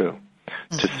passing through.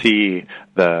 To see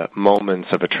the moments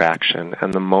of attraction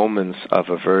and the moments of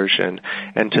aversion,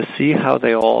 and to see how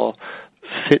they all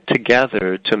fit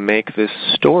together to make this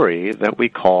story that we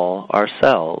call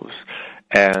ourselves.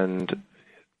 And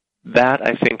that,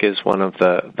 I think, is one of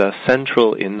the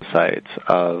central insights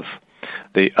of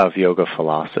yoga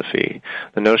philosophy.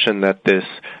 The notion that this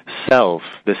self,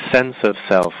 this sense of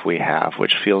self we have,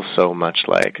 which feels so much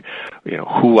like,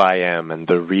 who I am and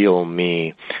the real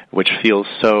me, which feels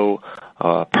so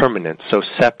permanent, so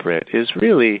separate, is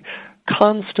really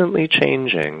constantly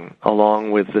changing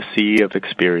along with the sea of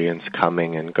experience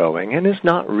coming and going, and is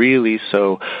not really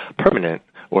so permanent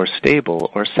or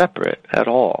stable or separate at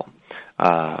all.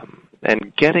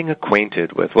 And getting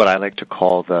acquainted with what I like to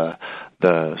call the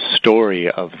story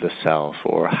of the self,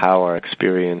 or how our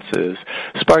experiences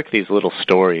spark these little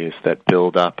stories that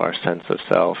build up our sense of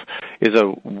self, is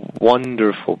a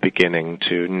wonderful beginning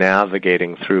to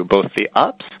navigating through both the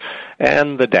ups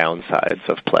and the downsides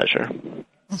of pleasure.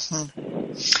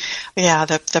 Mm-hmm. Yeah,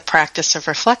 the practice of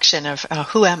reflection of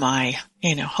who am I?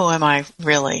 Who am I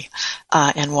really?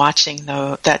 And watching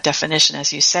that definition,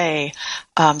 as you say,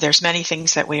 there's many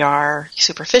things that we are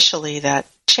superficially that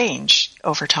change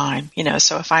over time.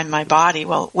 So if I'm my body,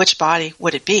 well, which body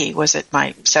would it be? Was it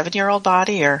my 7-year-old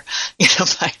body, or my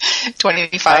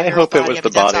 25-year-old body? I hope it was the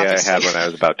body I had when I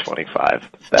was about 25.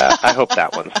 I hope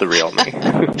that one's the real me.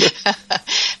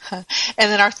 And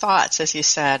then our thoughts, as you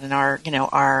said, and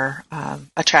our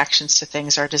attractions to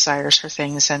things, our desires for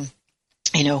things, and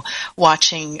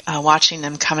watching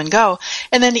them come and go.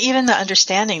 And then even the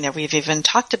understanding that we've even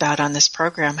talked about on this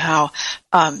program, how,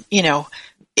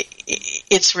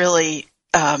 it's really,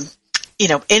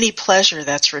 any pleasure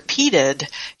that's repeated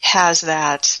has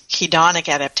that hedonic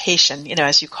adaptation,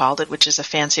 as you called it, which is a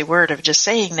fancy word of just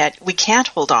saying that we can't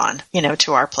hold on,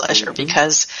 to our pleasure,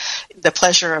 because the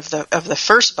pleasure of the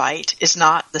first bite is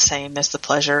not the same as the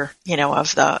pleasure,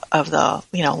 of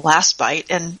the last bite.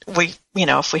 And we,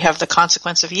 if we have the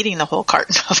consequence of eating the whole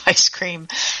carton of ice cream,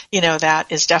 that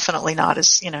is definitely not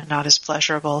as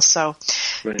pleasurable. So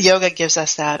yoga gives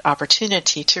us that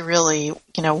opportunity to really,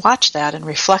 watch that and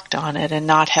reflect on it, and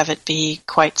not have it be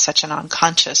quite such an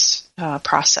unconscious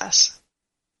process.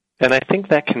 And I think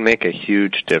that can make a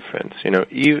huge difference.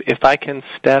 If I can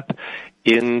step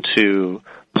into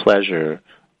pleasure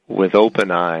with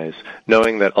open eyes,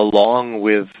 knowing that along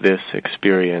with this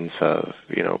experience of,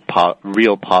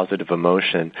 real positive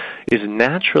emotion is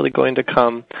naturally going to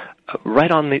come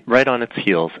right on its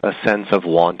heels a sense of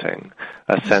wanting,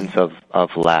 a sense of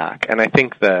lack. And I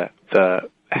think the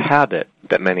habit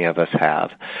that many of us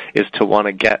have is to want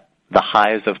to get the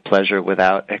highs of pleasure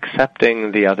without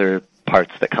accepting the other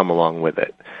parts that come along with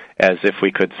it. as if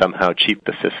we could somehow cheat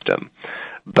the system.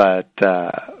 But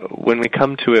when we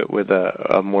come to it with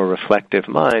a more reflective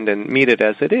mind and meet it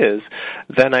as it is,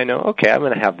 then I know, okay, I'm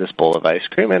going to have this bowl of ice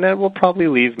cream, and it will probably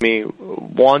leave me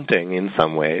wanting in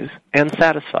some ways and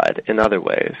satisfied in other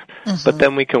ways. Mm-hmm. But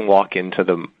then we can walk into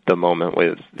the moment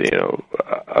with,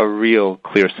 a real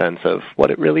clear sense of what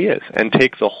it really is, and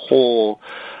take the whole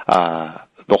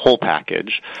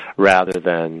package rather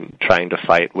than trying to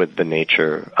fight with the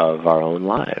nature of our own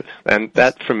lives. And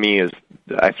that, for me, is,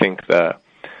 I think,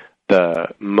 the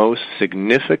most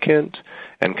significant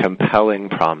and compelling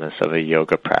promise of a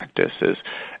yoga practice is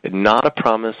not a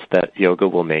promise that yoga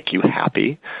will make you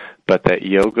happy, but that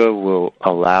yoga will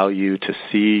allow you to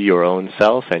see your own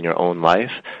self and your own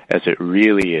life as it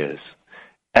really is,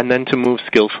 and then to move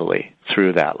skillfully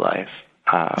through that life,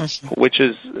 which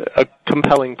is a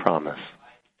compelling promise.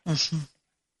 Mm-hmm.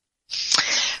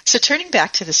 So turning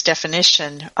back to this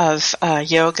definition of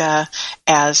yoga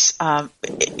as, I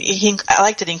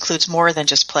like that it includes more than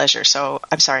just pleasure. So,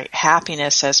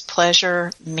 happiness as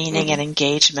pleasure, meaning, and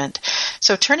engagement.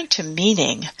 So turning to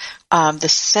meaning, the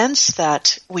sense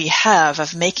that we have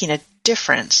of making a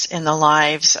difference in the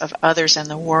lives of others and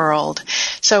the world.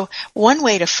 So one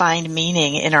way to find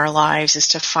meaning in our lives is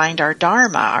to find our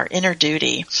dharma, our inner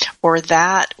duty, or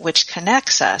that which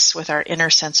connects us with our inner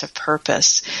sense of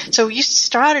purpose. So you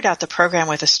started out the program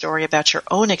with a story about your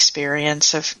own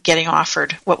experience of getting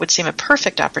offered what would seem a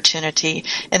perfect opportunity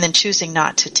and then choosing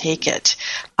not to take it.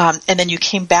 And then you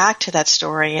came back to that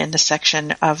story in the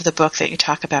section of the book that you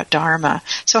talk about dharma.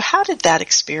 So how did that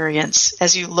experience,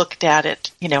 as you looked at it,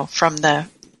 from the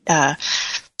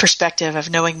perspective of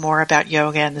knowing more about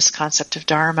yoga and this concept of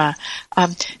dharma,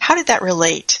 how did that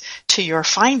relate to your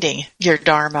finding your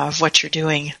dharma of what you're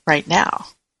doing right now?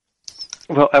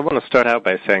 Well, I want to start out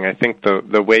by saying I think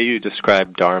the way you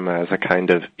describe dharma as a kind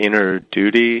of inner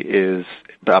duty is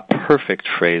a perfect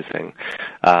phrasing.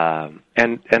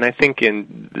 And I think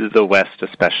in the West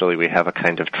especially, we have a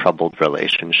kind of troubled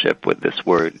relationship with this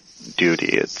word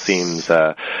duty. It seems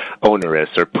onerous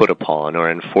or put upon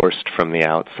or enforced from the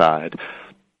outside.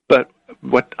 But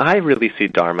what I really see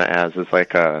dharma as is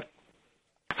like a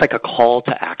call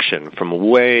to action from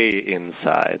way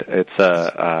inside. It's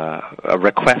a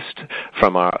request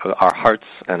from our hearts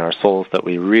and our souls that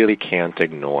we really can't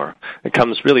ignore. It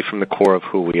comes really from the core of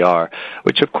who we are,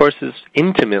 which of course is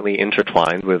intimately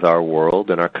intertwined with our world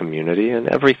and our community and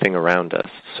everything around us.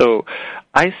 So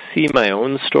I see my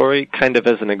own story kind of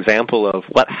as an example of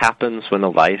what happens when a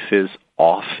life is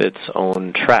off its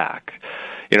own track.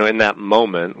 In that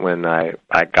moment when I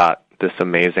got this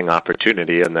amazing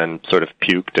opportunity and then sort of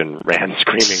puked and ran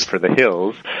screaming for the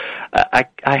hills, I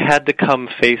had to come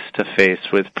face to face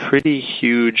with pretty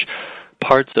huge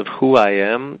parts of who I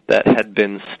am that had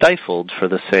been stifled for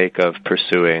the sake of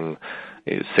pursuing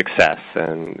success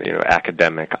and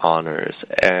academic honors,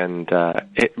 and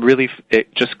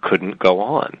it just couldn't go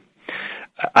on.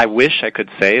 I wish I could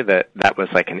say that was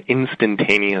like an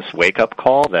instantaneous wake-up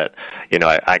call, that,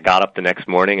 I got up the next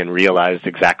morning and realized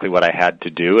exactly what I had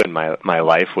to do, and my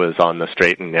life was on the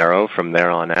straight and narrow from there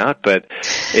on out, but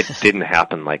it didn't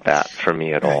happen like that for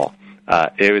me at all.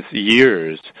 It was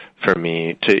years for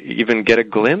me to even get a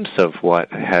glimpse of what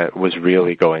was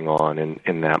really going on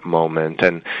in that moment,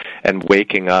 and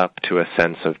waking up to a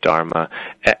sense of dharma.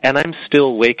 And I'm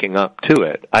still waking up to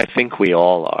it. I think we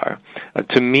all are.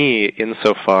 To me,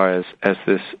 insofar as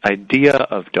this idea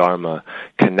of dharma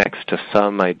connects to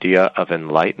some idea of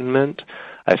enlightenment,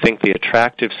 I think the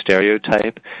attractive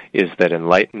stereotype is that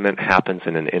enlightenment happens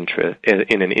in an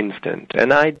instant.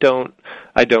 And I don't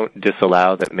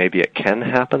disallow that maybe it can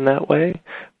happen that way,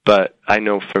 but I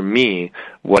know for me,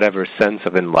 whatever sense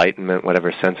of enlightenment,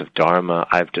 whatever sense of dharma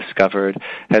I've discovered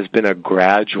has been a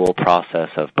gradual process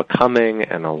of becoming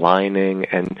and aligning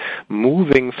and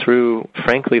moving through,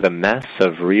 frankly, the mess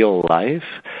of real life,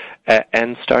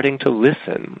 and starting to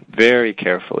listen very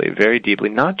carefully, very deeply,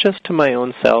 not just to my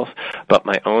own self, but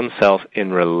my own self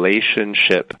in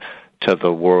relationship to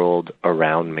the world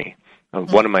around me.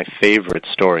 One of my favorite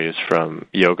stories from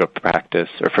yoga practice,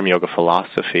 or from yoga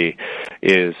philosophy,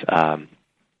 is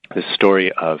the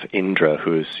story of Indra,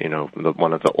 who's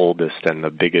one of the oldest and the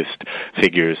biggest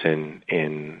figures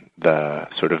in the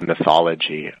sort of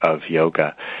mythology of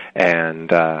yoga. And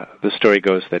the story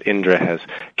goes that Indra has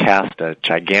cast a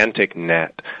gigantic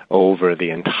net over the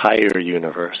entire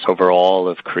universe, over all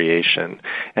of creation.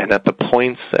 And at the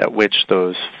points at which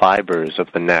those fibers of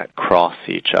the net cross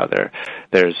each other,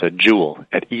 there's a jewel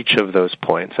at each of those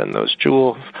points, and those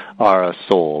jewels are a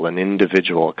soul, an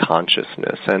individual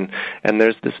consciousness. And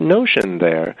there's this notion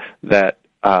there that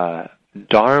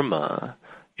dharma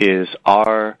is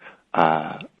our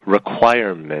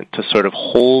requirement to sort of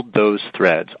hold those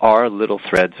threads, our little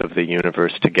threads of the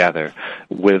universe, together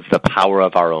with the power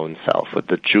of our own self, with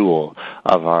the jewel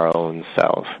of our own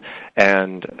self.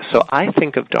 And so I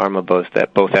think of Dharma both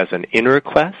as an inner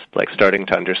quest, like starting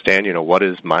to understand, what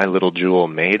is my little jewel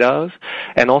made of,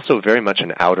 and also very much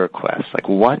an outer quest, like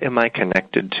what am I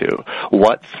connected to?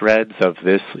 What threads of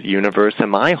this universe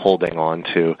am I holding on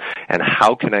to, and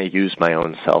how can I use my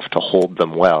own self to hold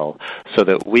them well so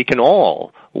that we can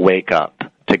all wake up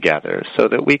together, so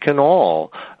that we can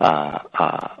all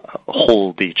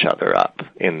hold each other up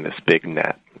in this big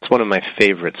net. It's one of my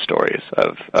favorite stories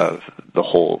of the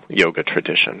whole yoga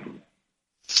tradition.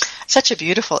 Such a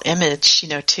beautiful image,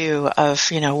 too, of,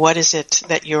 what is it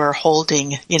that you're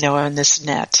holding, in this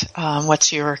net?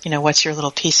 What's your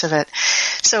little piece of it?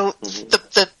 So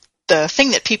the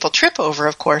thing that people trip over,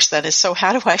 of course, then is, so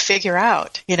how do I figure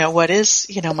out, what is,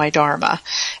 my Dharma?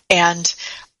 And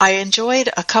I enjoyed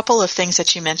a couple of things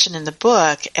that you mentioned in the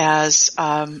book as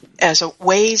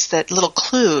ways that little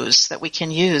clues that we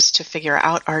can use to figure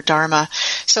out our Dharma.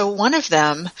 So one of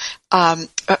them,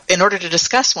 in order to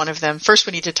discuss one of them, first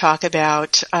we need to talk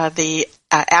about the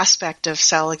aspect of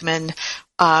Seligman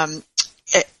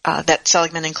that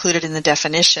Seligman included in the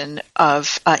definition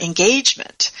of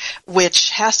engagement,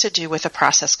 which has to do with a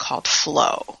process called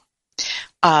flow.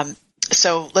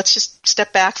 So let's just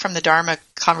step back from the Dharma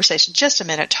conversation just a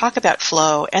minute, talk about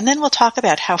flow, and then we'll talk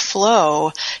about how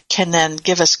flow can then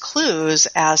give us clues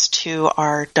as to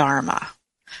our Dharma.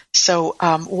 So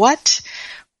what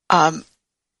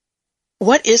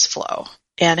is flow,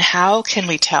 and how can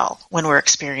we tell when we're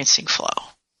experiencing flow?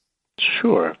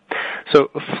 Sure. So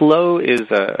flow is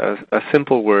a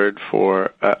simple word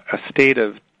for a state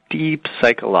of deep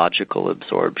psychological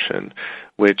absorption,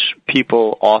 which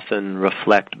people often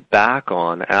reflect back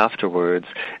on afterwards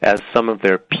as some of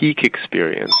their peak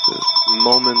experiences,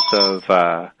 moments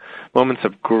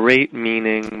of great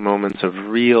meaning, moments of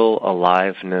real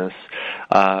aliveness.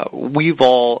 We've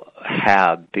all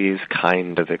had these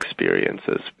kind of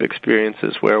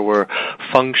experiences where we're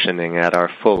functioning at our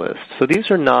fullest. So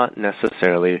these are not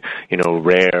necessarily,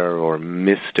 rare or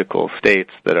mystical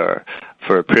states that are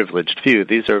for a privileged few.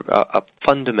 These are a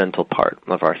fundamental part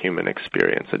of our human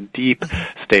experience, a deep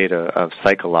state of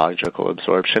psychological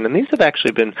absorption. And these have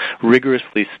actually been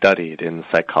rigorously studied in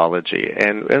psychology.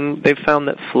 And they've found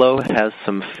that flow has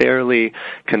some fairly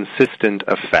consistent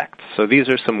effects. So these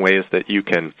are some ways that you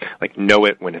can know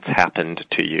it when it's happened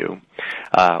to you.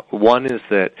 One is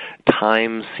that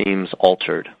time seems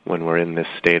altered when we're in this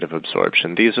state of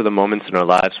absorption. These are the moments in our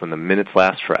lives when the minutes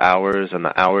last for hours and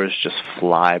the hours just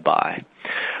fly by.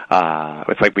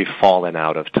 It's like we've fallen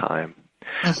out of time.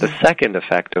 Mm-hmm. The second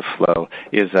effect of flow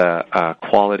is a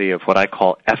quality of what I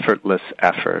call effortless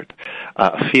effort,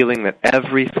 a feeling that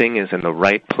everything is in the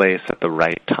right place at the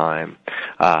right time.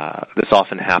 This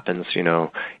often happens,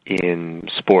 in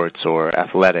sports or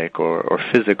athletic or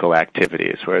physical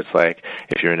activities, where it's like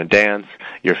if you're in a dance,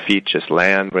 your feet just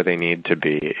land where they need to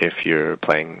be. If you're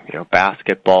playing,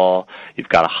 basketball, you've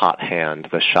got a hot hand.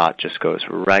 The shot just goes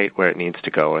right where it needs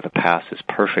to go, or the pass is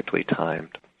perfectly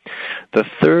timed. The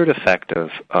third effect of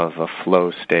a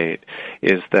flow state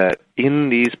is that in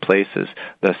these places,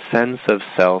 the sense of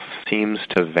self seems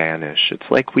to vanish. It's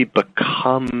like we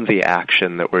become the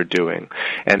action that we're doing.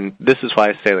 And this is why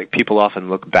I say, people often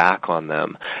look back on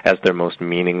them as their most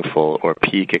meaningful or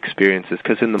peak experiences,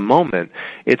 because in the moment,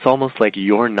 it's almost like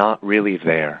you're not really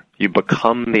there. You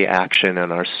become the action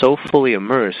and are so fully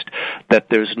immersed that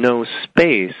there's no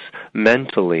space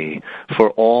mentally for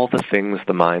all the things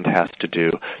the mind has to do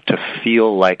to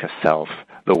feel like a self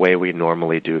the way we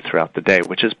normally do throughout the day,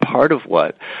 which is part of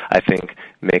what I think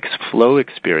makes flow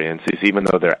experiences, even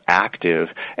though they're active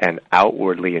and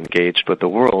outwardly engaged with the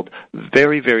world,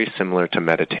 very, very similar to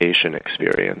meditation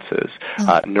experiences.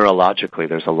 Mm-hmm. Neurologically,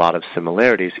 there's a lot of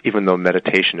similarities, even though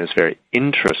meditation is very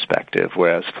introspective,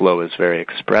 whereas flow is very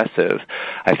expressive.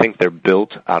 I think they're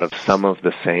built out of some of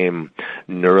the same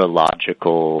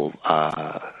neurological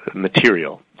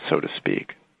material, so to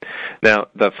speak. Now,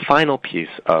 the final piece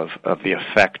of the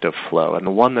effect of flow, and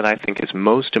the one that I think is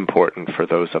most important for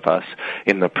those of us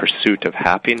in the pursuit of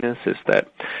happiness, is that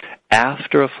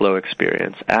after a flow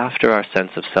experience, after our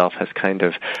sense of self has kind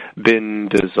of been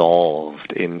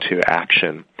dissolved into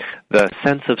action, the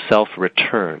sense of self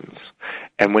returns.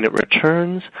 And when it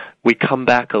returns, we come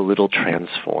back a little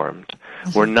transformed.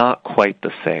 Mm-hmm. We're not quite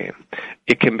the same.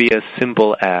 it can be as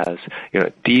simple as,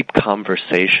 deep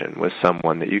conversation with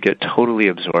someone that you get totally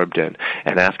absorbed in,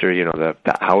 and after,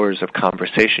 the hours of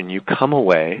conversation, you come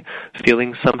away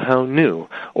feeling somehow new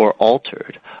or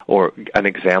altered. Or an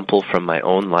example from my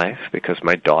own life, because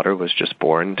my daughter was just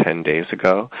born 10 days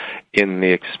ago, in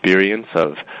the experience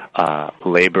of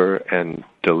labor and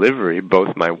delivery,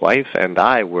 both my wife and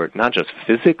I were not just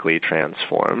physically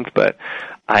transformed, but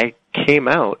I came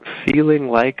out feeling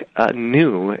like a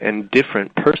new and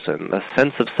different person. The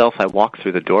sense of self I walk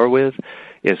through the door with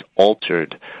is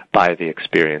altered by the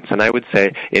experience. And I would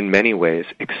say, in many ways,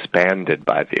 expanded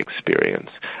by the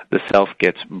experience. The self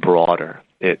gets broader.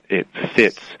 It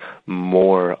fits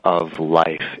more of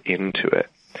life into it.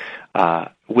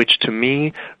 Which to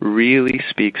me really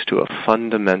speaks to a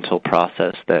fundamental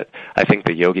process that I think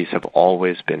the yogis have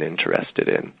always been interested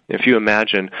in. If you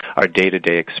imagine our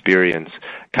day-to-day experience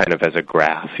kind of as a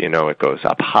graph, it goes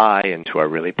up high into our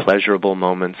really pleasurable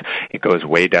moments. It goes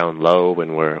way down low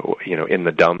when we're, in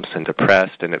the dumps and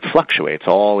depressed, and it fluctuates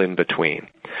all in between.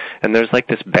 And there's like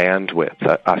this bandwidth,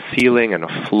 a ceiling and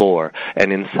a floor.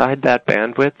 And inside that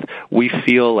bandwidth, we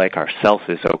feel like our self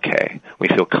is okay. We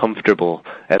feel comfortable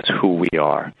as who we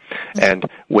are. And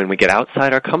when we get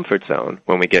outside our comfort zone,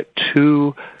 when we get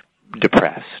too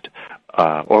depressed,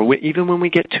 even when we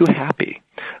get too happy,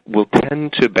 we'll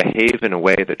tend to behave in a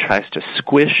way that tries to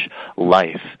squish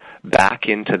life back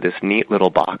into this neat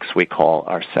little box we call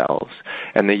ourselves.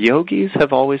 And the yogis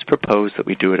have always proposed that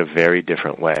we do it a very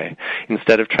different way.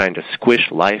 Instead of trying to squish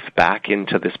life back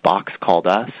into this box called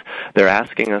us, they're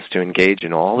asking us to engage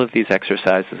in all of these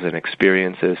exercises and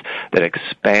experiences that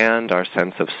expand our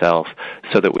sense of self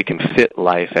so that we can fit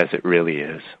life as it really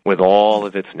is, with all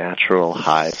of its natural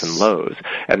highs and lows.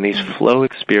 And these flow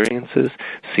experiences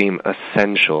seem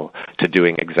essential to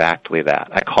doing exactly that.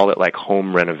 I call it like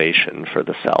home renovation for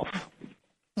the self.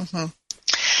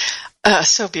 Mm-hmm.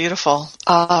 So beautiful.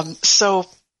 So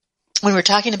when we're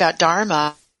talking about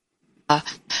Dharma,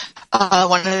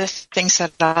 one of the things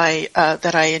that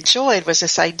I enjoyed was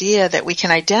this idea that we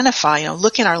can identify,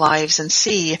 look in our lives and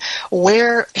see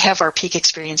where have our peak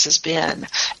experiences been,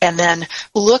 and then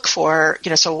look for,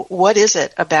 so what is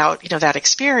it about, that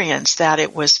experience that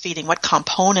it was feeding? What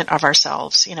component of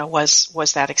ourselves,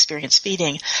 was that experience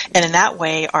feeding? And in that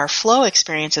way, our flow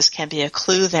experiences can be a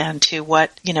clue then to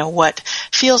what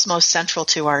feels most central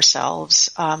to ourselves,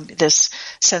 this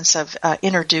sense of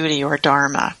inner duty or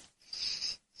dharma.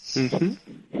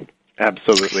 Mm-hmm.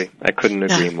 Absolutely. I couldn't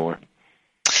agree more.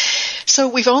 So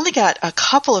we've only got a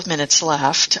couple of minutes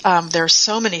left. There are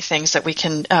so many things that we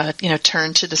can,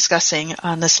 turn to discussing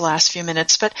on this last few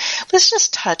minutes, but let's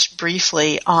just touch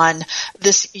briefly on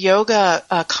this yoga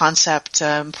concept,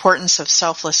 importance of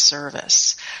selfless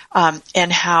service,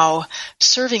 and how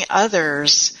serving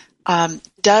others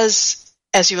does,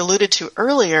 as you alluded to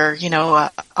earlier,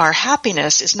 our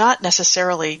happiness is not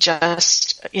necessarily just,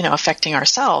 affecting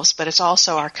ourselves, but it's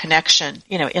also our connection,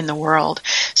 in the world.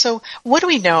 So what do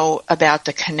we know about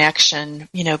the connection,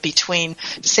 between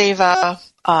seva,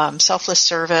 selfless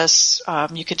service,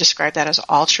 you could describe that as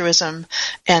altruism,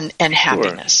 and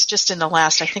happiness? Sure. Just in the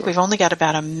last, I think we've only got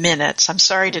about a minute, so I'm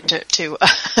sorry to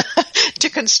to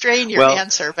constrain your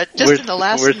answer, but just in the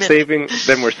last minute.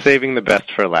 We're saving the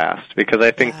best for last, because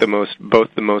I think both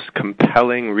the most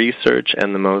compelling research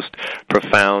and the most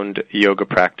profound yoga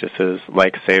practices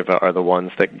like seva are the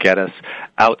ones that get us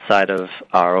outside of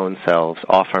our own selves,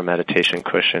 off our meditation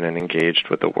cushion, and engaged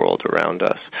with the world around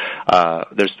us.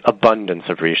 There's abundance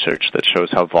of research that shows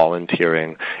how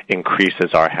volunteering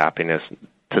increases our happiness,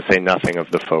 to say nothing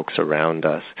of the folks around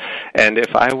us. And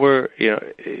if I were,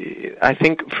 I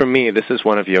think for me, this is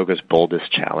one of yoga's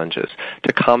boldest challenges,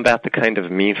 to combat the kind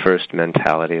of me-first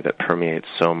mentality that permeates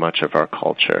so much of our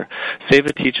culture.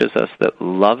 Seva teaches us that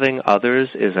loving others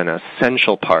is an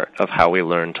essential part of how we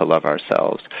learn to love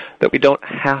ourselves, that we don't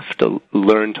have to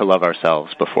learn to love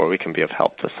ourselves before we can be of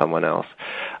help to someone else.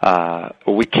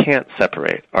 We can't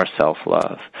separate our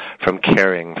self-love from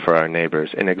caring for our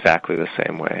neighbors in exactly the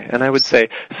same way. And I would say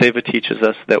seva teaches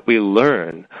us that we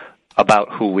learn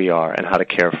about who we are and how to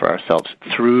care for ourselves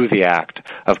through the act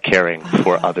of caring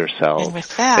for other selves. And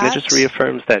with that, and it just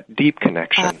reaffirms that deep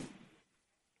connection.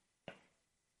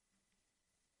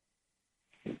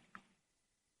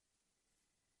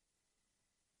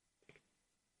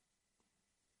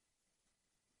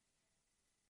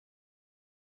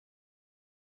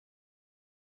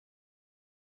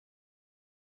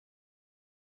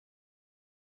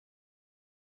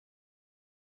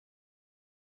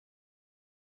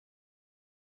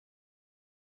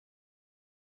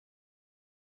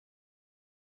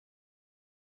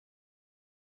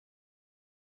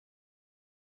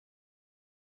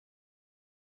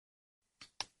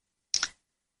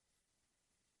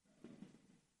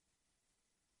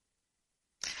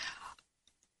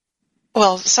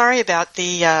 Well, sorry about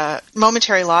the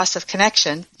momentary loss of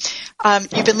connection.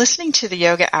 You've been listening to the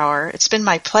Yoga Hour. It's been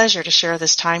my pleasure to share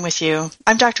this time with you.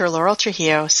 I'm Dr. Laurel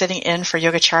Trujillo, sitting in for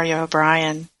Yogacharya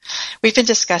O'Brien. We've been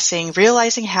discussing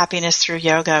realizing happiness through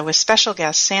yoga with special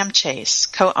guest Sam Chase,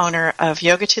 co-owner of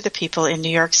Yoga to the People in New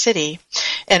York City,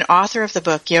 and author of the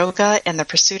book Yoga and the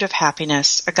Pursuit of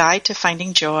Happiness, a guide to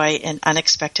finding joy in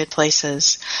unexpected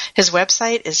places. His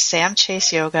website is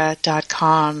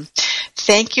samchaseyoga.com.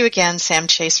 Thank you again, Sam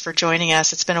Chase, for joining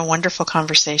us. It's been a wonderful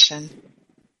conversation.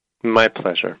 My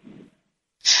pleasure.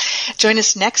 Join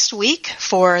us next week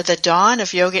for the dawn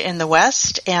of yoga in the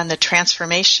West and the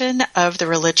transformation of the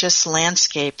religious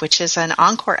landscape, which is an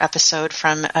encore episode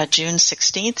from June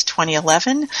 16th,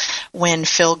 2011, when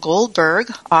Phil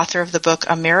Goldberg, author of the book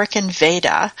American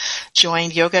Veda,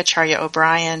 joined Yogacharya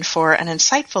O'Brien for an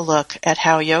insightful look at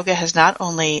how yoga has not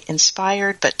only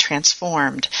inspired but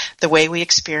transformed the way we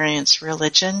experience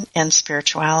religion and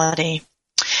spirituality.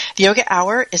 The Yoga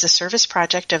Hour is a service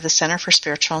project of the Center for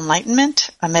Spiritual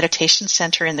Enlightenment, a meditation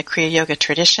center in the Kriya Yoga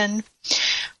tradition.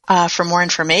 For more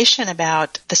information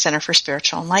about the Center for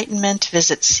Spiritual Enlightenment,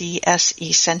 visit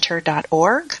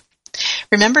csecenter.org.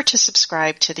 Remember to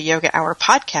subscribe to the Yoga Hour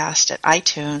podcast at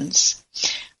iTunes.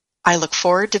 I look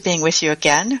forward to being with you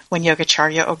again when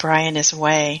Yogacharya O'Brien is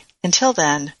away. Until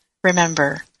then,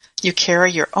 remember, you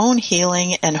carry your own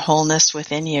healing and wholeness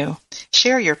within you.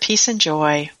 Share your peace and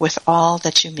joy with all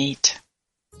that you meet.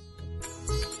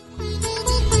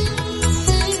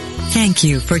 Thank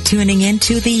you for tuning in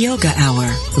to the Yoga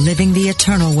Hour, Living the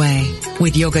Eternal Way,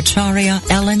 with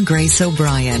Yogacharya Ellen Grace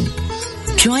O'Brien.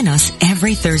 Join us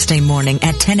every Thursday morning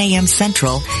at 10 a.m.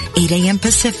 Central, 8 a.m.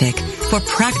 Pacific, for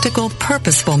practical,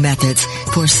 purposeful methods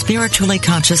for spiritually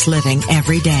conscious living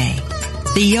every day.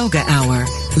 The Yoga Hour,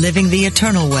 Living the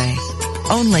Eternal Way,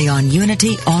 only on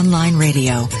Unity Online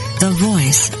Radio, the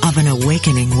voice of an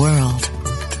awakening world.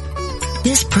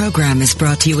 This program is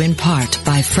brought to you in part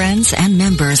by friends and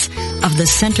members of the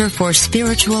Center for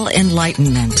Spiritual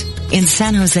Enlightenment in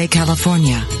San Jose,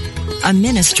 California, a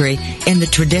ministry in the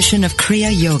tradition of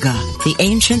Kriya Yoga, the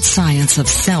ancient science of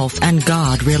self and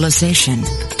God realization.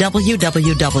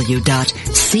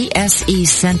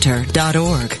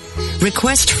 www.csecenter.org.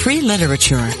 Request free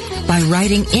literature by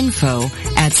writing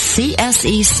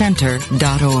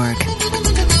info@csecenter.org.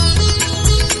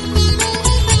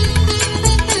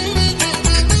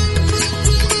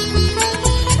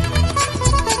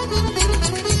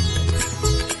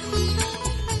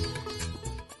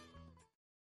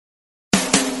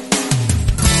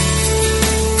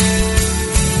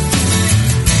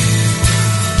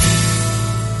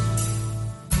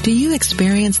 Do you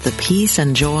experience the peace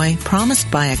and joy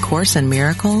promised by A Course in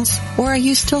Miracles? Or are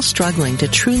you still struggling to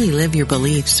truly live your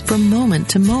beliefs from moment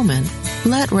to moment?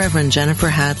 Let Reverend Jennifer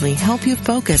Hadley help you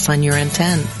focus on your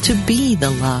intent to be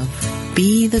the love,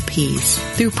 be the peace,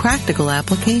 through practical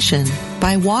application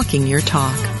by walking your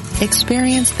talk.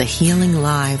 Experience the healing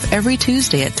live every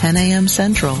Tuesday at 10 a.m.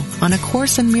 Central on A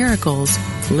Course in Miracles,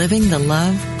 Living the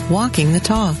Love, Walking the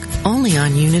Talk, only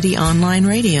on Unity Online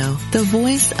Radio, the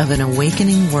voice of an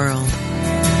awakening world.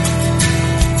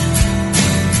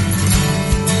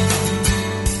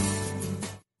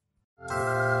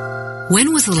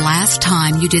 When was the last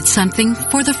time you did something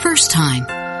for the first time?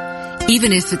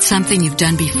 Even if it's something you've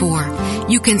done before,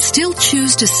 you can still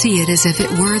choose to see it as if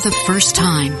it were the first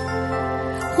time.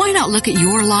 Why not look at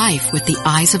your life with the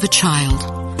eyes of a child?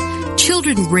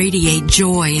 Children radiate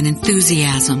joy and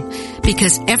enthusiasm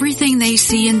because everything they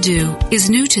see and do is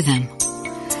new to them.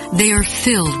 They are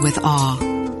filled with awe.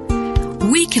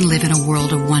 We can live in a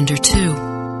world of wonder too.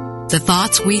 The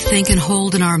thoughts we think and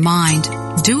hold in our mind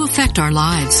do affect our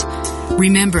lives.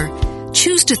 Remember,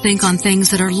 choose to think on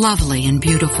things that are lovely and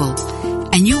beautiful,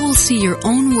 and you will see your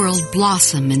own world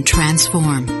blossom and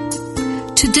transform.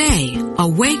 Today,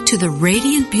 awake to the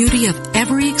radiant beauty of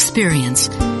every experience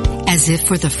as if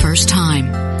for the first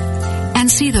time,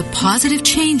 and see the positive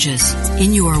changes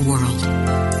in your world.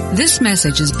 This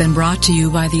message has been brought to you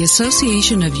by the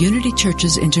Association of Unity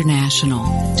Churches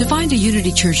International. To find a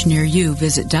Unity Church near you,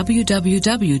 visit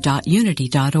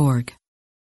www.unity.org.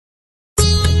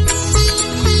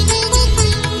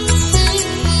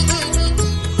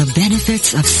 The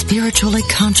benefits of spiritually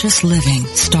conscious living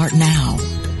start now.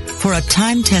 For a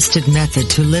time-tested method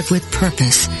to live with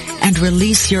purpose and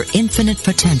release your infinite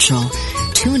potential,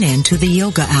 tune in to the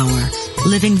Yoga Hour,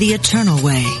 Living the Eternal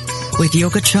Way, with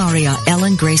Yogacharya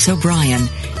Ellen Grace O'Brien,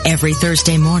 every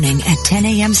Thursday morning at 10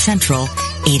 a.m. Central,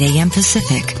 8 a.m.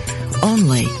 Pacific,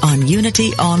 only on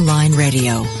Unity Online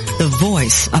Radio, the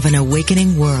voice of an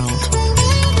awakening world.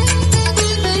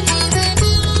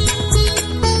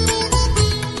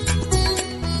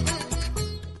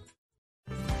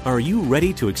 Are you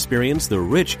ready to experience the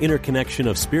rich interconnection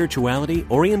of spirituality,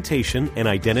 orientation, and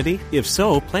identity? If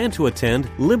so, plan to attend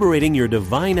Liberating Your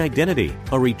Divine Identity,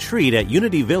 a retreat at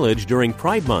Unity Village during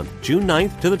Pride Month, June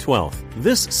 9th to the 12th.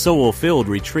 This soul-filled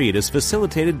retreat is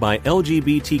facilitated by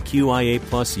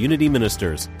LGBTQIA+ Unity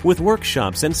ministers, with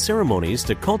workshops and ceremonies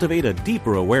to cultivate a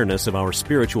deeper awareness of our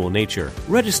spiritual nature.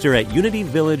 Register at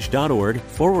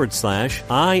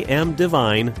unityvillage.org/I Am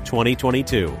Divine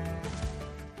 2022.